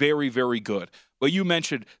 And they're very, very good. But you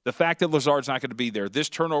mentioned the fact that Lazard's not going to be there, this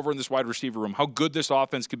turnover in this wide receiver room, how good this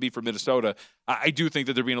offense could be for Minnesota. I do think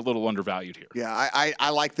that they're being a little undervalued here. Yeah, I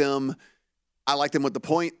like them. I like them with the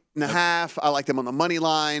 1.5. I like them on the money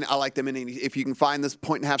line. I like them if you can find this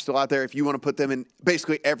 1.5 still out there. If you want to put them in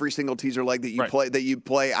basically every single teaser leg that you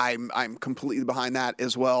play, I'm completely behind that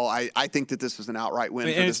as well. I think that this is an outright win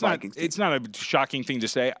for this Vikings team. It's not a shocking thing to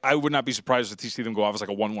say. I would not be surprised to see them go off as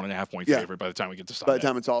like a 1.5 point favorite by the time we get to Sunday. By the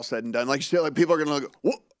time it's all said and done, like you said, people are going to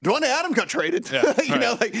look. Devontae Adams got traded. Yeah,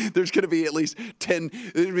 there's going to be at least 10.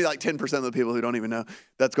 There'd be like 10% of the people who don't even know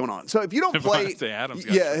that's going on. So if you don't play,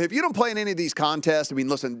 if you don't play in any of these contests, I mean,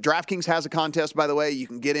 listen, DraftKings has a contest, by the way. You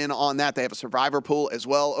can get in on that. They have a survivor pool as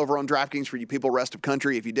well over on DraftKings for you people rest of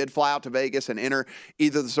country. If you did fly out to Vegas and enter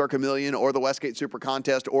either the Circa Million or the Westgate Super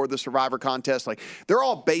Contest or the Survivor Contest, they're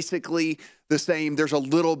all basically the same. There's a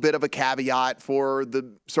little bit of a caveat for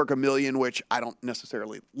the Circa Million, which I don't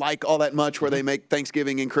necessarily like all that much, where they make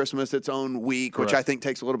Thanksgiving and Christmas its own week, which I think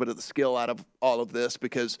takes a little bit of the skill out of all of this,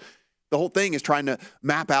 because the whole thing is trying to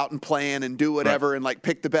map out and plan and do whatever and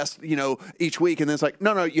pick the best, each week. And then it's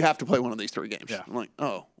no, you have to play one of these 3 games. Yeah. I'm like,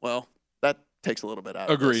 oh, well, that takes a little bit out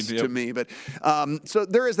of this to me. But so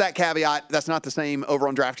there is that caveat. That's not the same over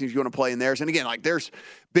on DraftKings if you want to play in theirs. And again, there's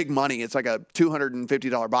big money. It's like a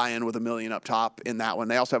 $250 buy-in with $1 million up top in that one.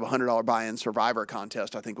 They also have a $100 buy-in Survivor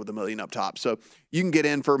contest, I think, with $1 million up top. So you can get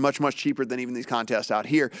in for much, much cheaper than even these contests out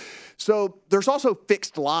here. So there's also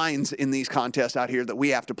fixed lines in these contests out here that we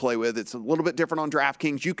have to play with. It's a little bit different on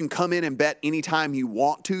DraftKings. You can come in and bet anytime you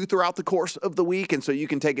want to throughout the course of the week. And so you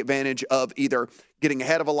can take advantage of either getting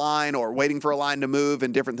ahead of a line or waiting for a line to move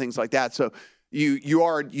and different things like that. So you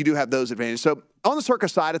do have those advantages. So on the Circa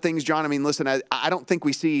side of things, John, I mean, listen, I don't think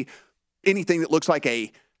we see anything that looks like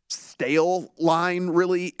a stale line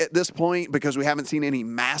really at this point because we haven't seen any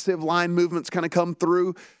massive line movements kind of come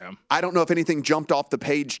through. Yeah. I don't know if anything jumped off the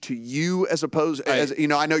page to you as opposed as, you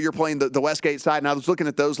know, I know you're playing the Westgate side, and I was looking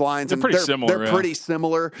at those lines. They're pretty similar. They're pretty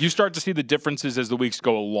similar. You start to see the differences as the weeks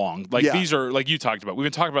go along. Like these are, like you talked about, we've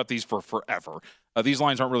been talking about these for forever. These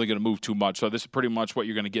lines aren't really going to move too much. So this is pretty much what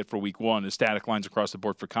you're going to get for week one is static lines across the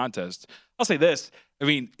board for contests. I'll say this. I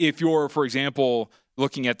mean, if you're, for example,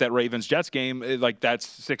 looking at that Ravens-Jets game, like that's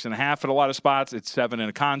 6.5 at a lot of spots. It's 7 in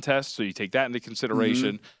a contest, so you take that into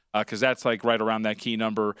consideration because that's like right around that key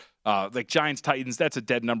number. Like Giants-Titans, that's a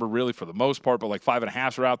dead number really for the most part, but like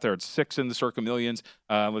 5.5s are out there. It's 6 in the Circa Millions.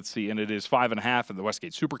 Let's see, and it is 5.5 in the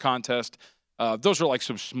Westgate Super Contest. Those are like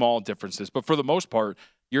some small differences, but for the most part,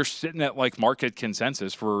 you're sitting at like market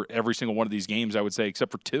consensus for every single one of these games, I would say,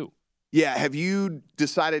 except for 2. Yeah. Have you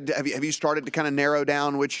decided? Have you started to kind of narrow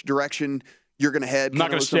down which direction you're going to head? I'm not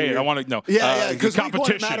going to say it. I want to know. Yeah, because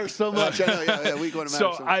competition week one matters so much. I know, week one matters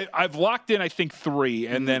so much. I've locked in, I think, 3,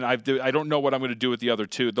 and then I don't know what I'm going to do with the other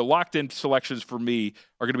 2. The locked-in selections for me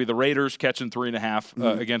are going to be the Raiders catching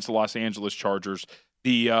 3.5 against the Los Angeles Chargers.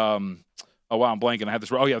 The oh, wow, I'm blanking. I have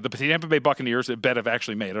this. Oh, yeah, the Tampa Bay Buccaneers, a bet I've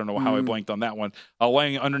actually made. I don't know how I blanked on that one.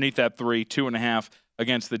 Laying underneath that 3, 2.5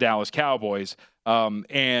 against the Dallas Cowboys.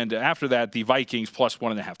 And after that, the Vikings plus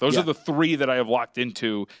 1.5. Those are the 3 that I have locked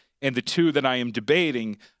into. And the 2 that I am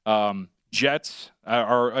debating, Jets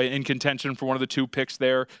are in contention for one of the 2 picks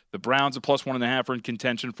there. The Browns at plus 1.5 are in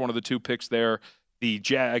contention for one of the 2 picks there. The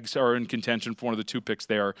Jags are in contention for one of the 2 picks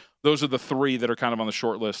there. Those are the 3 that are kind of on the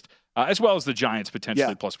short list, as well as the Giants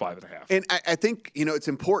potentially plus 5.5. And I think, you know, it's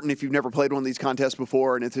important if you've never played one of these contests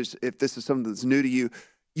before and if this is something that's new to you,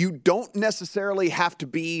 you don't necessarily have to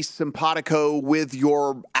be simpatico with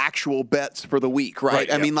your actual bets for the week,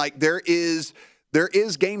 right? I mean, like there is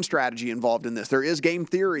game strategy involved in this. There is game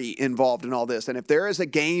theory involved in all this. And if there is a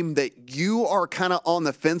game that you are kind of on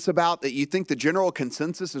the fence about that you think the general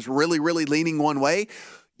consensus is really, really leaning one way,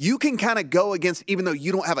 you can kind of go against, even though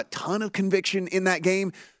you don't have a ton of conviction in that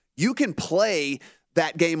game, you can play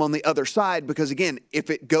that game on the other side because, again, if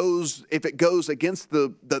it goes against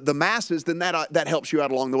the masses, then that helps you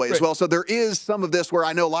out along the way as well. So there is some of this where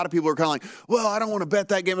I know a lot of people are kind of like, well, I don't want to bet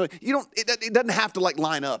that game. You don't. It doesn't have to like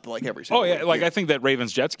line up like every single week. Like I think that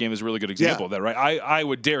Ravens-Jets game is a really good example of that, right? I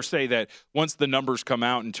would dare say that once the numbers come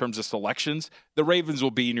out in terms of selections, the Ravens will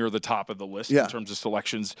be near the top of the list in terms of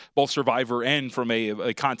selections, both Survivor and from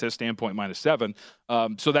a contest standpoint, -7.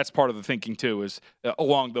 So that's part of the thinking too, is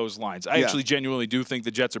along those lines. I actually genuinely do think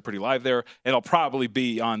the Jets are pretty live there, and I'll probably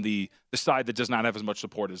be on the side that does not have as much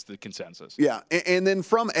support as the consensus. Yeah, and then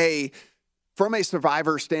from a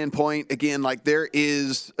Survivor standpoint, again, like there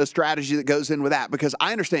is a strategy that goes in with that because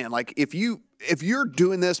I understand, like if you're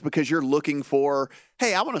doing this because you're looking for,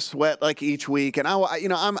 hey, I want to sweat like each week, and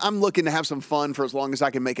I'm looking to have some fun for as long as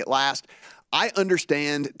I can make it last. I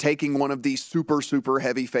understand taking one of these super, super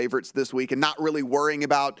heavy favorites this week and not really worrying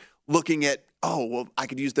about looking at, oh, well, I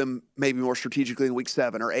could use them maybe more strategically in week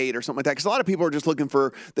 7 or 8 or something like that. Because a lot of people are just looking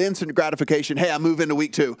for the instant gratification. Hey, I move into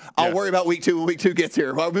week 2. I'll worry about week 2 when week 2 gets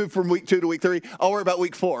here. If I move from week 2 to week 3, I'll worry about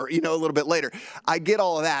week 4, a little bit later. I get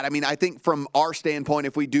all of that. I mean, I think from our standpoint,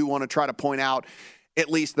 if we do want to try to point out at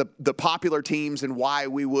least the popular teams and why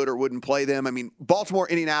we would or wouldn't play them, I mean, Baltimore,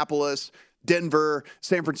 Indianapolis, Denver,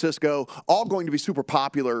 San Francisco, all going to be super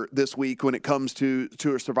popular this week when it comes to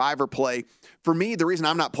a Survivor play. For me, the reason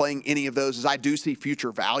I'm not playing any of those is I do see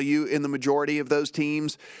future value in the majority of those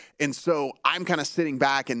teams. And so I'm kind of sitting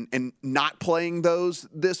back and not playing those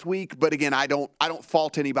this week. But again, I don't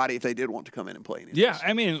fault anybody if they did want to come in and play any of those.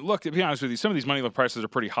 I mean, look, to be honest with you, some of these money line prices are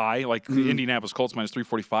pretty high, like the Indianapolis Colts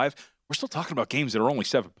 -345. We're still talking about games that are only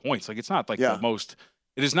 7 points. Like it's not like the most.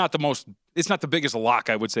 It's not the biggest lock,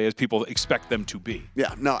 I would say, as people expect them to be.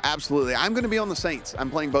 Yeah, no, absolutely. I'm going to be on the Saints. I'm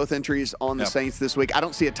playing both entries on the Saints this week. I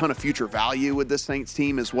don't see a ton of future value with this Saints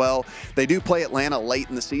team as well. They do play Atlanta late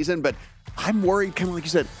in the season, but I'm worried, kind of like you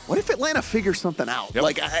said, what if Atlanta figures something out?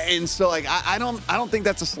 I don't think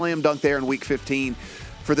that's a slam dunk there in week 15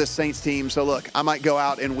 for this Saints team. So look, I might go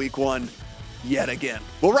out in week 1 yet again.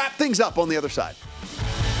 We'll wrap things up on the other side.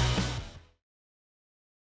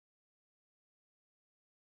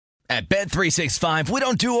 At Bet365, we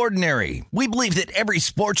don't do ordinary. We believe that every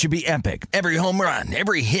sport should be epic. Every home run,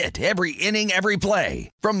 every hit, every inning, every play.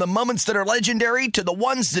 From the moments that are legendary to the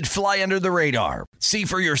ones that fly under the radar. See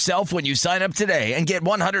for yourself when you sign up today and get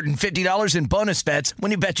 $150 in bonus bets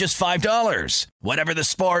when you bet just $5. Whatever the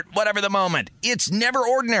sport, whatever the moment, it's never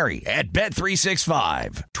ordinary at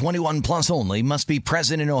Bet365. 21 plus only. Must be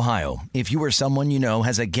present in Ohio. If you or someone you know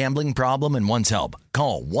has a gambling problem and wants help,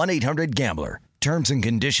 call 1-800-GAMBLER. Terms and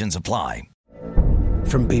conditions apply.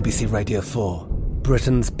 From BBC Radio 4,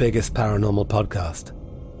 Britain's biggest paranormal podcast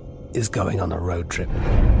is going on a road trip.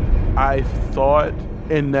 I thought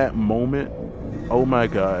in that moment, oh my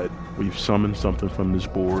God, we've summoned something from this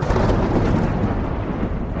board.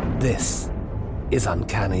 This is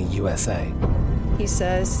Uncanny USA. He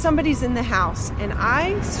says, somebody's in the house, and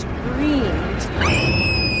I screamed.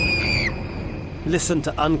 Listen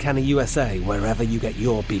to Uncanny USA wherever you get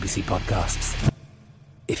your BBC podcasts,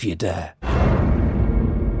 if you dare.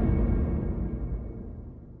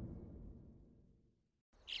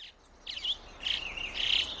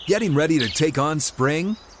 Getting ready to take on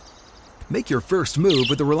spring? Make your first move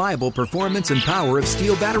with the reliable performance and power of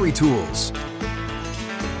Steel battery tools.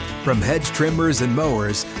 From hedge trimmers and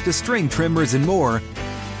mowers to string trimmers and more,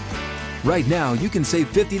 right now you can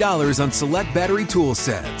save $50 on select battery tool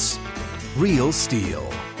sets. Real Steel.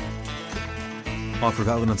 Offer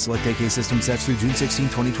valid on select AK system sets through June 16,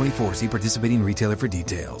 2024. See participating retailer for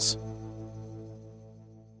details.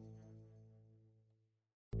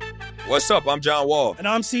 What's up? I'm John Wall. And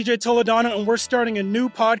I'm CJ Toledano, and we're starting a new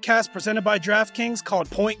podcast presented by DraftKings called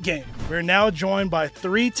Point Game. We're now joined by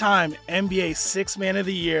three-time NBA Sixth Man of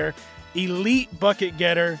the Year, elite bucket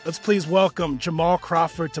getter. Let's please welcome Jamal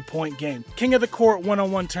Crawford to Point Game. King of the Court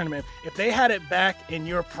one-on-one tournament. If they had it back in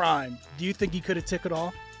your prime, do you think you could have took it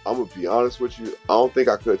all? I'm going to be honest with you. I don't think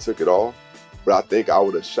I could have took it all, but I think I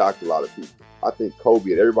would have shocked a lot of people. I think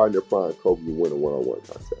Kobe and everybody in their prime, Kobe would win a one-on-one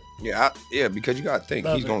contest. Yeah, because you got to think,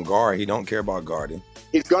 he's going to guard. He don't care about guarding.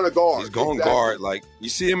 He's going to guard. He's going to guard. Like, you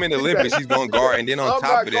see him in the Olympics, he's going to guard. And then on top of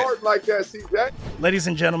that. I'm not guarding like that, CJ. Ladies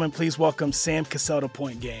and gentlemen, please welcome Sam Cassell to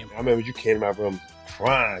Point Game. I remember you came out from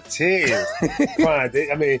crying, tears, crying.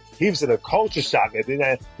 I mean, he was in a culture shock. And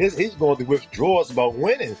then he's going through withdrawals about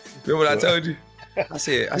winning. Remember what I told you? I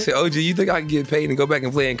said, OG, you think I can get paid and go back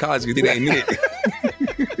and play in college because it ain't it?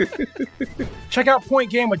 Check out Point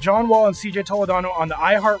Game with John Wall and CJ Toledano on the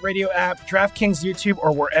iHeartRadio app, DraftKings YouTube,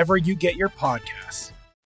 or wherever you get your podcasts.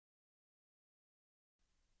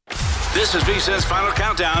 This is VSiN's Final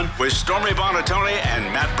Countdown with Stormy Buonantony and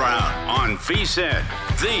Matt Brown on VSiN,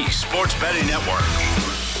 the Sports Betting Network.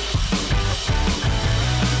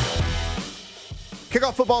 Kick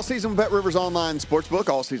off football season with BetRivers Online Sportsbook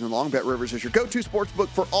all season long. BetRivers is your go-to sportsbook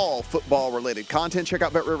for all football-related content. Check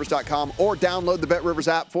out BetRivers.com or download the BetRivers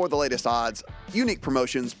app for the latest odds, unique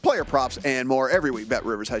promotions, player props, and more. Every week,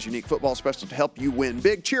 BetRivers has unique football specials to help you win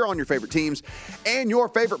big. Cheer on your favorite teams and your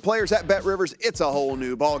favorite players at BetRivers. It's a whole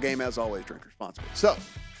new ball game. As always, drink responsibly. So,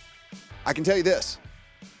 I can tell you this.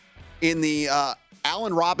 In the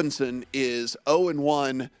Allen Robinson is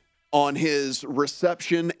 0-1 on his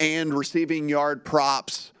reception and receiving yard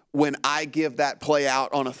props when I give that play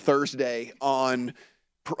out on a Thursday on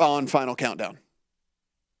Final Countdown.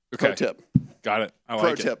 Okay. Pro tip. Got it. I like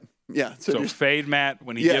Pro it. tip. Yeah. So fade Matt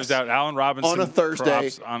when he gives out Allen Robinson on a Thursday.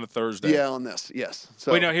 props on a Thursday. Yeah, on this. Yes.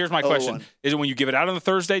 So, wait, now here's my question. Is it when you give it out on the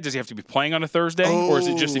Thursday? Does he have to be playing on a Thursday? Or is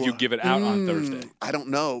it just if you give it out on Thursday? I don't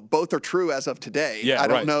know. Both are true as of today. Yeah, I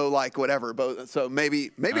don't know, like, whatever. Both. So maybe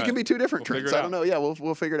it can be two different trends. I don't know. Yeah,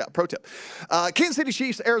 we'll figure it out. Pro tip. Kansas City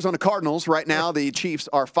Chiefs, Arizona Cardinals. Right now, the Chiefs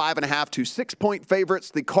are 5.5 to 6-point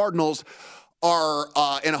favorites. The Cardinals are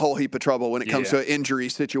in a whole heap of trouble when it comes to an injury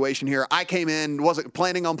situation here. I came in, wasn't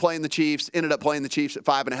planning on playing the Chiefs, ended up playing the Chiefs at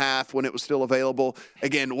 5.5 when it was still available.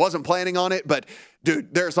 Again, wasn't planning on it, but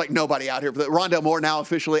dude, there's like nobody out here. Rondale Moore now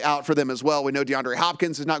officially out for them as well. We know DeAndre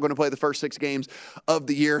Hopkins is not going to play the first 6 games of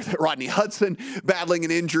the year. Rodney Hudson battling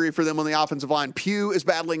an injury for them on the offensive line. Pugh is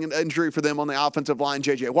battling an injury for them on the offensive line.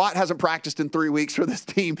 J.J. Watt hasn't practiced in 3 weeks for this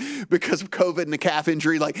team because of COVID and a calf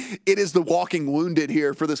injury. Like, it is the walking wounded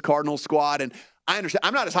here for this Cardinals squad. And I understand.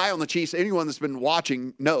 I'm not as high on the Chiefs. Anyone that's been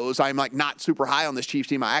watching knows I'm like not super high on this Chiefs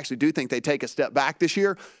team. I actually do think they take a step back this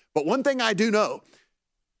year. But one thing I do know,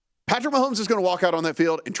 Patrick Mahomes is going to walk out on that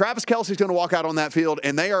field, and Travis Kelce is going to walk out on that field,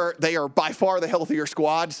 and they are by far the healthier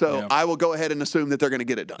squad. So I will go ahead and assume that they're going to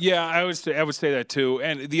get it done. Yeah, I would say that too.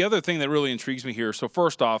 And the other thing that really intrigues me here. So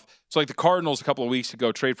first off, it's like the Cardinals a couple of weeks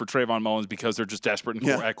ago trade for Trayvon Mullins because they're just desperate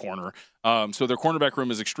at corner. So their cornerback room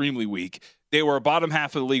is extremely weak. They were a bottom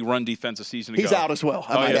half of the league run defense a season ago. He's out as well.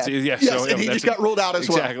 Yes, so, and he just got ruled out as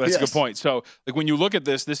well. Exactly. That's a good point. So, like, when you look at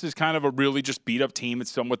this is kind of a really just beat up team.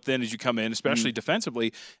 It's somewhat thin as you come in, especially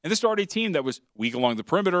defensively. And this is already a team that was weak along the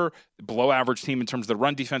perimeter, below average team in terms of the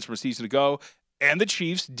run defense from a season ago. And the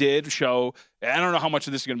Chiefs did show, I don't know how much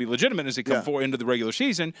of this is going to be legitimate as they come forward into the regular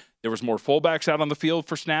season. There was more fullbacks out on the field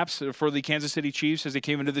for snaps for the Kansas City Chiefs as they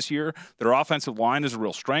came into this year. Their offensive line is a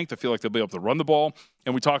real strength. I feel like they'll be able to run the ball.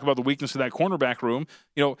 And we talk about the weakness of that cornerback room.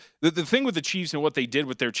 You know, the thing with the Chiefs and what they did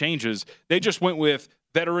with their changes, they just went with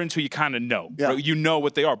veterans who you kind of know. Yeah. Right? You know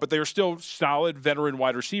what they are. But they're still solid veteran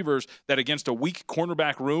wide receivers that against a weak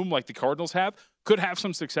cornerback room like the Cardinals have, could have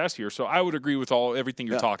some success here. So I would agree with everything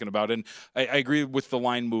you're talking about. And I agree with the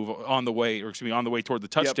line move on the way toward the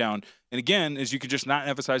touchdown. And again, as you could just not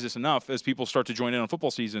emphasize this enough, as people start to join in on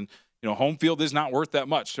football season, you know, home field is not worth that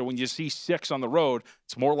much. So when you see 6 on the road,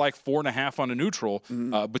 it's more like 4.5 on a neutral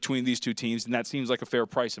between these two teams. And that seems like a fair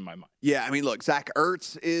price in my mind. Yeah, I mean, look, Zach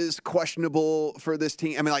Ertz is questionable for this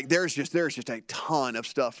team. I mean, like, there's just a ton of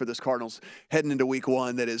stuff for this Cardinals heading into week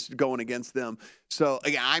 1 that is going against them. So,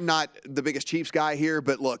 again, I'm not the biggest Chiefs guy here,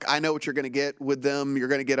 but look, I know what you're going to get with them. You're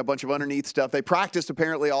going to get a bunch of underneath stuff. They practiced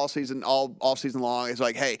apparently all season long. It's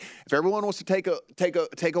like, hey, if everyone wants to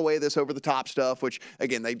take away this over the top stuff, which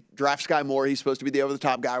again, they draft Sky Moore, he's supposed to be the over the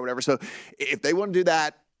top guy or whatever. So, if they want to do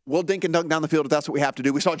that, we'll dink and dunk down the field if that's what we have to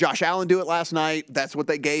do. We saw Josh Allen do it last night. That's what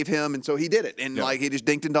they gave him, and so he did it. And, he just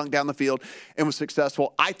dinked and dunked down the field and was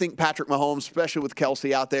successful. I think Patrick Mahomes, especially with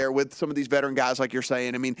Kelsey out there, with some of these veteran guys like you're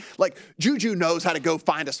saying, I mean, like, Juju knows how to go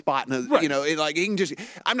find a spot. He can just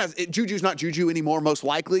 – Juju's not Juju anymore, most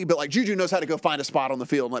likely, but, like, Juju knows how to go find a spot on the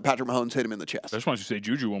field and let Patrick Mahomes hit him in the chest. I just want you to say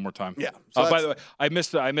Juju one more time. Yeah. So by the way, I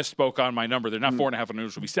misspoke on my number. They're not 4.5 on a neutral.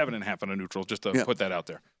 It'll be 7.5 on a neutral, just to put that out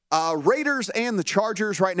there. Raiders and the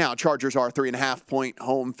Chargers right now. Chargers are 3.5-point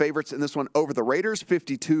home favorites in this one over the Raiders.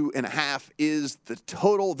 52.5 is the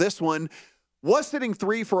total. This one was sitting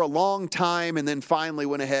 3 for a long time and then finally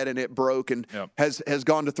went ahead and it broke and has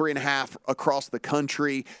gone to 3.5 across the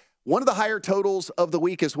country. One of the higher totals of the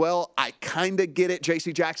week as well. I kind of get it.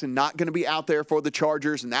 J.C. Jackson not going to be out there for the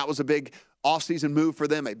Chargers, and that was a big offseason move for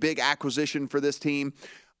them, a big acquisition for this team.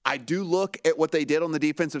 I do look at what they did on the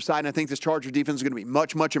defensive side, and I think this Charger defense is going to be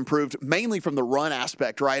much, much improved, mainly from the run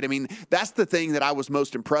aspect, right? I mean, that's the thing that I was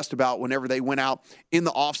most impressed about whenever they went out in the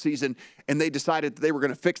offseason and they decided that they were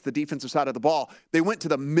going to fix the defensive side of the ball. They went to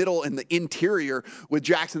the middle and the interior with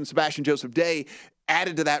Jackson, Sebastian Joseph-Day,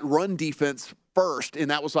 added to that run defense first,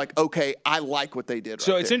 and that was like, okay, I like what they did.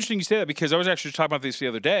 So it's interesting you say that because I was actually talking about this the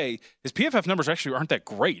other day. His PFF numbers actually aren't that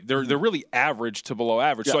great. They're really average to below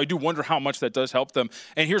average. So I do wonder how much that does help them.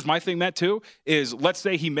 And here's my thing, Matt, too, is let's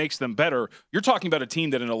say he makes them better. You're talking about a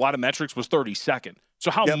team that in a lot of metrics was 32nd.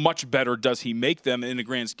 So how much better does he make them in the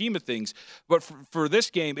grand scheme of things? But for this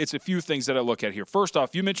game, it's a few things that I look at here. First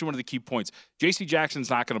off, you mentioned one of the key points. J.C. Jackson's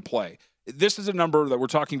not going to play. This is a number that we're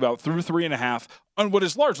talking about through 3.5 on what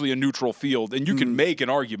is largely a neutral field, and you can make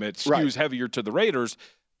an argument, skews heavier to the Raiders,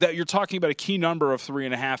 that you're talking about a key number of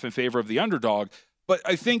 3.5 in favor of the underdog. But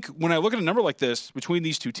I think when I look at a number like this between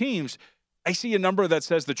these two teams, I see a number that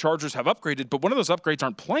says the Chargers have upgraded, but one of those upgrades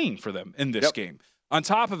aren't playing for them in this game. On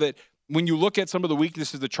top of it, when you look at some of the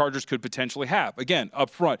weaknesses the Chargers could potentially have, again,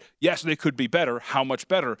 up front, yes, they could be better. How much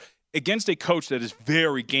better? Against a coach that is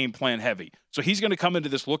very game plan heavy. So he's going to come into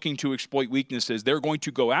this looking to exploit weaknesses. They're going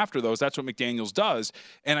to go after those. That's what McDaniels does.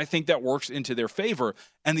 And I think that works into their favor.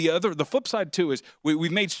 And the flip side, too, is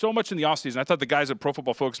we've made so much in the offseason. I thought the guys at Pro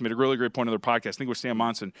Football Focus made a really great point on their podcast. I think it was Sam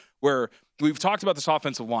Monson, where we've talked about this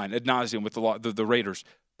offensive line ad nauseum with the Raiders.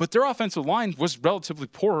 But their offensive line was relatively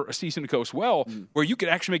poor a season ago as well, where you could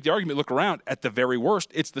actually make the argument, look around, at the very worst,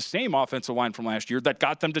 it's the same offensive line from last year that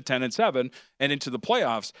got them to 10-7 and into the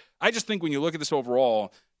playoffs. I just think when you look at this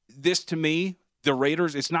overall, this to me, the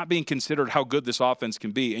Raiders, it's not being considered how good this offense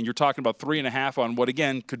can be. And you're talking about 3.5 on what,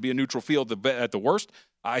 again, could be a neutral field at the worst.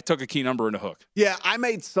 I took a key number and a hook. Yeah, I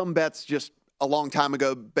made some bets just a long time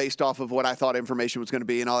ago based off of what I thought information was going to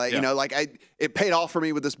be and all that. You know, like it paid off for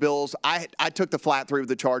me with this Bills. I took the flat 3 with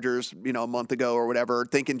the Chargers, a month ago or whatever,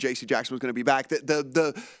 thinking J.C. Jackson was going to be back.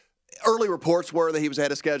 The early reports were that he was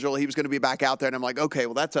ahead of schedule. He was going to be back out there, and I'm like, okay,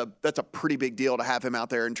 well, that's a pretty big deal to have him out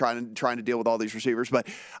there and trying to deal with all these receivers. But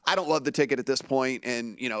I don't love the ticket at this point.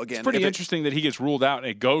 And again, it's pretty interesting that he gets ruled out and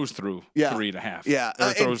it goes through 3.5. Yeah,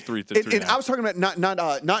 or throws 3 to 3.5. And I was talking about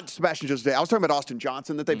not Sebastian Joseph. I was talking about Austin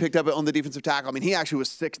Johnson that they picked up on the defensive tackle. I mean, he actually was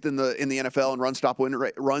 6th in the NFL in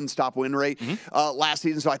run stop win rate last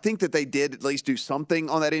season. So I think that they did at least do something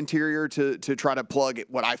on that interior to try to plug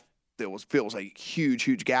what I feels a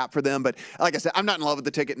huge gap for them. But like I said, I'm not in love with the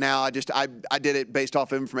ticket now. I did it based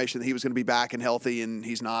off of information that he was going to be back and healthy, and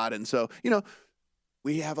he's not. And so,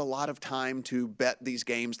 we have a lot of time to bet these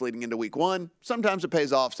games leading into week one. Sometimes it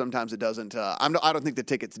pays off, sometimes it doesn't. I don't think the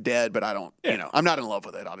ticket's dead, but I'm not in love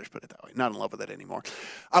with it. I'll just put it that way. Not in love with it anymore.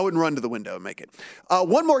 I wouldn't run to the window and make it.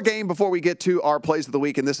 One more game before we get to our plays of the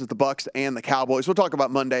week, and this is the Bucs and the Cowboys. We'll talk about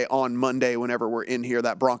Monday on Monday whenever we're in here,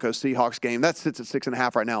 that Broncos-Seahawks game. That sits at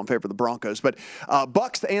 6.5 right now in favor of the Broncos. But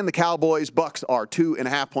Bucs and the Cowboys. Bucs are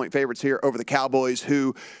 2.5-point favorites here over the Cowboys,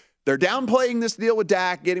 who they're downplaying this deal with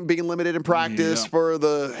Dak being limited in practice for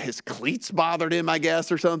his cleats bothered him, I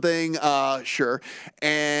guess, or something. Sure.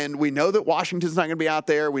 And we know that Washington's not going to be out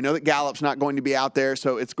there. We know that Gallup's not going to be out there.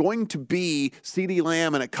 So it's going to be CeeDee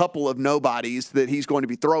Lamb and a couple of nobodies that he's going to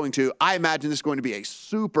be throwing to. I imagine this is going to be a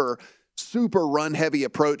super, super run-heavy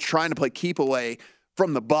approach, trying to play keep away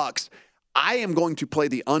from the Bucs. I am going to play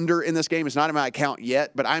the under in this game. It's not in my account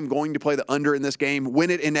yet, but I'm going to play the under in this game when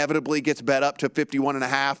it inevitably gets bet up to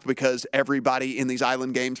 51.5 because everybody in these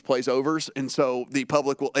island games plays overs. And so the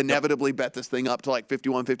public will inevitably bet this thing up to like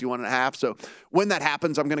 51.5. So when that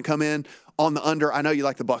happens, I'm going to come in on the under. I know you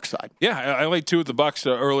like the Bucs side. Yeah, I like two of the Bucs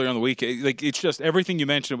earlier in the week. It's just everything you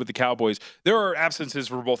mentioned with the Cowboys. There are absences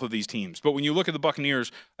for both of these teams. But when you look at the Buccaneers,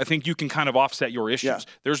 I think you can kind of offset your issues.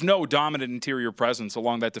 Yeah. There's no dominant interior presence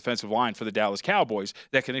along that defensive line for the Dallas Cowboys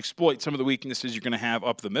that can exploit some of the weaknesses you're going to have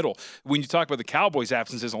up the middle. When you talk about the Cowboys'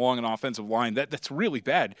 absences along an offensive line, that's really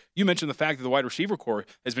bad. You mentioned the fact that the wide receiver core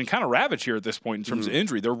has been kind of ravaged here at this point in terms of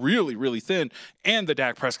injury. They're really, really thin, and the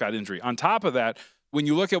Dak Prescott injury. On top of that, when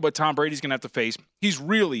you look at what Tom Brady's going to have to face,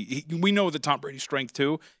 we know that Tom Brady's strength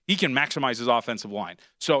too. He can maximize his offensive line.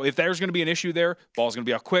 So if there's going to be an issue there, ball's going to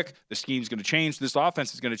be out quick, the scheme's going to change, this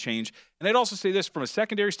offense is going to change. And I'd also say this from a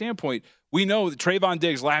secondary standpoint, we know that Trayvon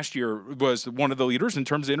Diggs last year was one of the leaders in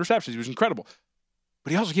terms of interceptions. He was incredible. But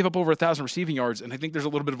he also gave up over 1,000 receiving yards, and I think there's a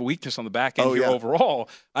little bit of a weakness on the back end here overall.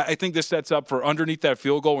 I think this sets up for underneath that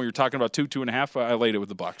field goal when you're talking about 2.5. I laid it with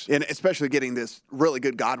the Bucs. And especially getting this really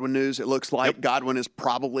good Godwin news. It looks like Godwin is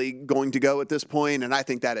probably going to go at this point, and I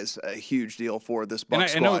think that is a huge deal for this Bucs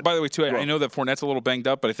squad. I know, by the way, too, I know that Fournette's a little banged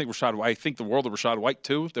up, but I think the world of Rachaad White,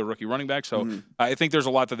 too, the rookie running back. So I think there's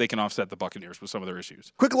a lot that they can offset the Buccaneers with some of their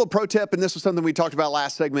issues. Quick little pro tip, and this was something we talked about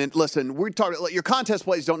last segment. Listen, your contest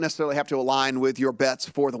plays don't necessarily have to align with your bets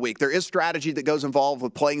for the week. There is strategy that goes involved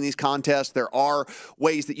with playing these contests. There are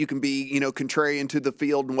ways that you can be, contrarian to the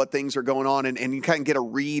field and what things are going on, and you kind of get a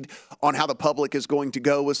read on how the public is going to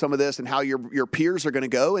go with some of this and how your peers are going to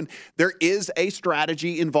go. And there is a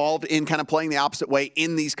strategy involved in kind of playing the opposite way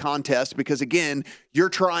in these contests because, again, you're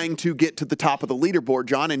trying to get to the top of the leaderboard,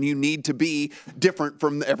 John, and you need to be different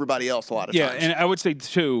from everybody else a lot of times. Yeah, and I would say,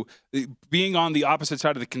 too, being on the opposite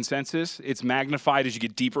side of the consensus, it's magnified as you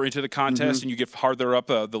get deeper into the contest and you get farther up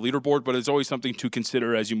the leaderboard, but it's always something to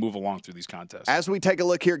consider as you move along through these contests. As we take a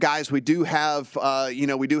look here, guys, we do have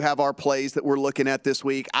our plays that we're looking at this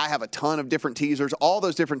week. I have a ton of different teasers, all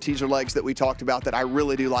those different teaser legs that we talked about that I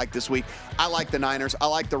really do like this week. I like the Niners. I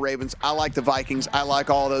like the Ravens. I like the Vikings. I like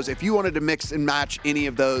all those. If you wanted to mix and match any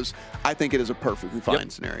of those, I think it is a perfectly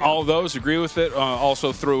fine scenario. All of those, agree with it.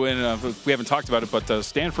 Also threw in, we haven't talked about it, but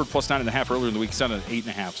Stanford plus 9.5 earlier in the week, it's on at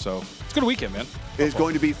 8.5. So it's a good weekend, man. It's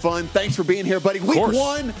going to be fun. Thanks for being here, buddy. Week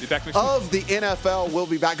one of the NFL. We'll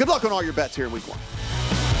be back. Good luck on all your bets here in week one.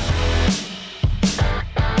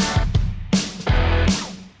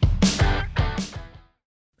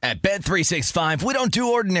 At Bet365, we don't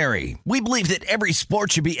do ordinary. We believe that every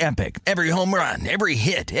sport should be epic. Every home run, every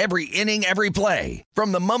hit, every inning, every play.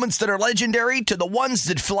 From the moments that are legendary to the ones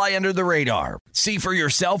that fly under the radar. See for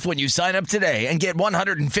yourself when you sign up today and get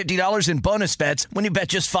 $150 in bonus bets when you bet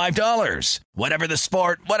just $5. Whatever the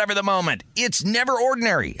sport, whatever the moment, it's never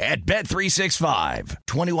ordinary at Bet365.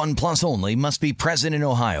 21 plus only. Must be present in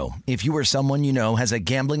Ohio. If you or someone you know has a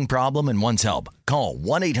gambling problem and wants help, call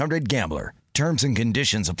 1-800-GAMBLER. Terms and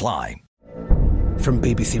conditions apply. From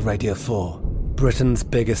BBC Radio 4, Britain's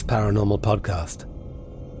biggest paranormal podcast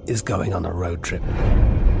is going on a road trip.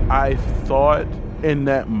 I thought in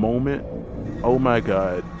that moment, oh my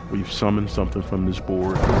God, we've summoned something from this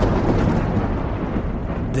board.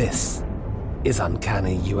 This is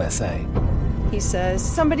Uncanny USA. He says,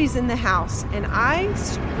 somebody's in the house, and I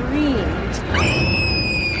screamed.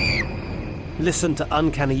 Listen to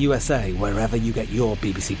Uncanny USA wherever you get your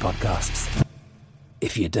BBC podcasts,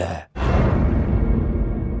 if you dare.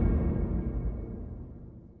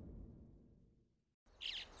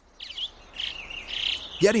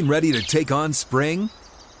 Getting ready to take on spring?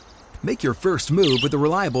 Make your first move with the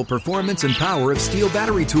reliable performance and power of Steel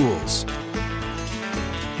battery tools.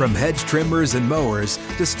 From hedge trimmers and mowers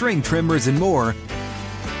to string trimmers and more,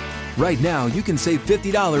 right now you can save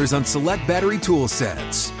 $50 on select battery tool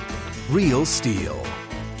sets. Real Steel.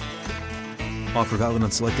 Offer valid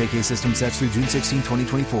on select AK system sets through June 16,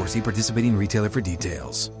 2024. See participating retailer for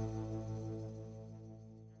details.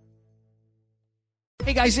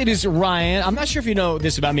 Hey guys, it is Ryan. I'm not sure if you know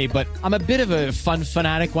this about me, but I'm a bit of a fun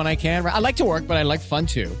fanatic when I can. I like to work, but I like fun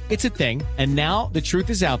too. It's a thing. And now the truth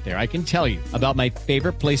is out there. I can tell you about my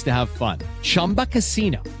favorite place to have fun. Chumba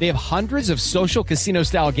Casino. They have hundreds of social casino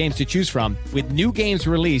style games to choose from with new games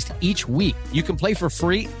released each week. You can play for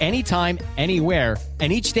free anytime, anywhere.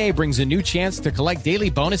 And each day brings a new chance to collect daily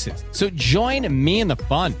bonuses. So join me in the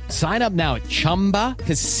fun. Sign up now at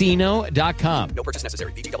ChumbaCasino.com. No purchase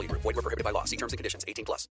necessary. VGW Group. Void where prohibited by law. See terms and conditions. 18+.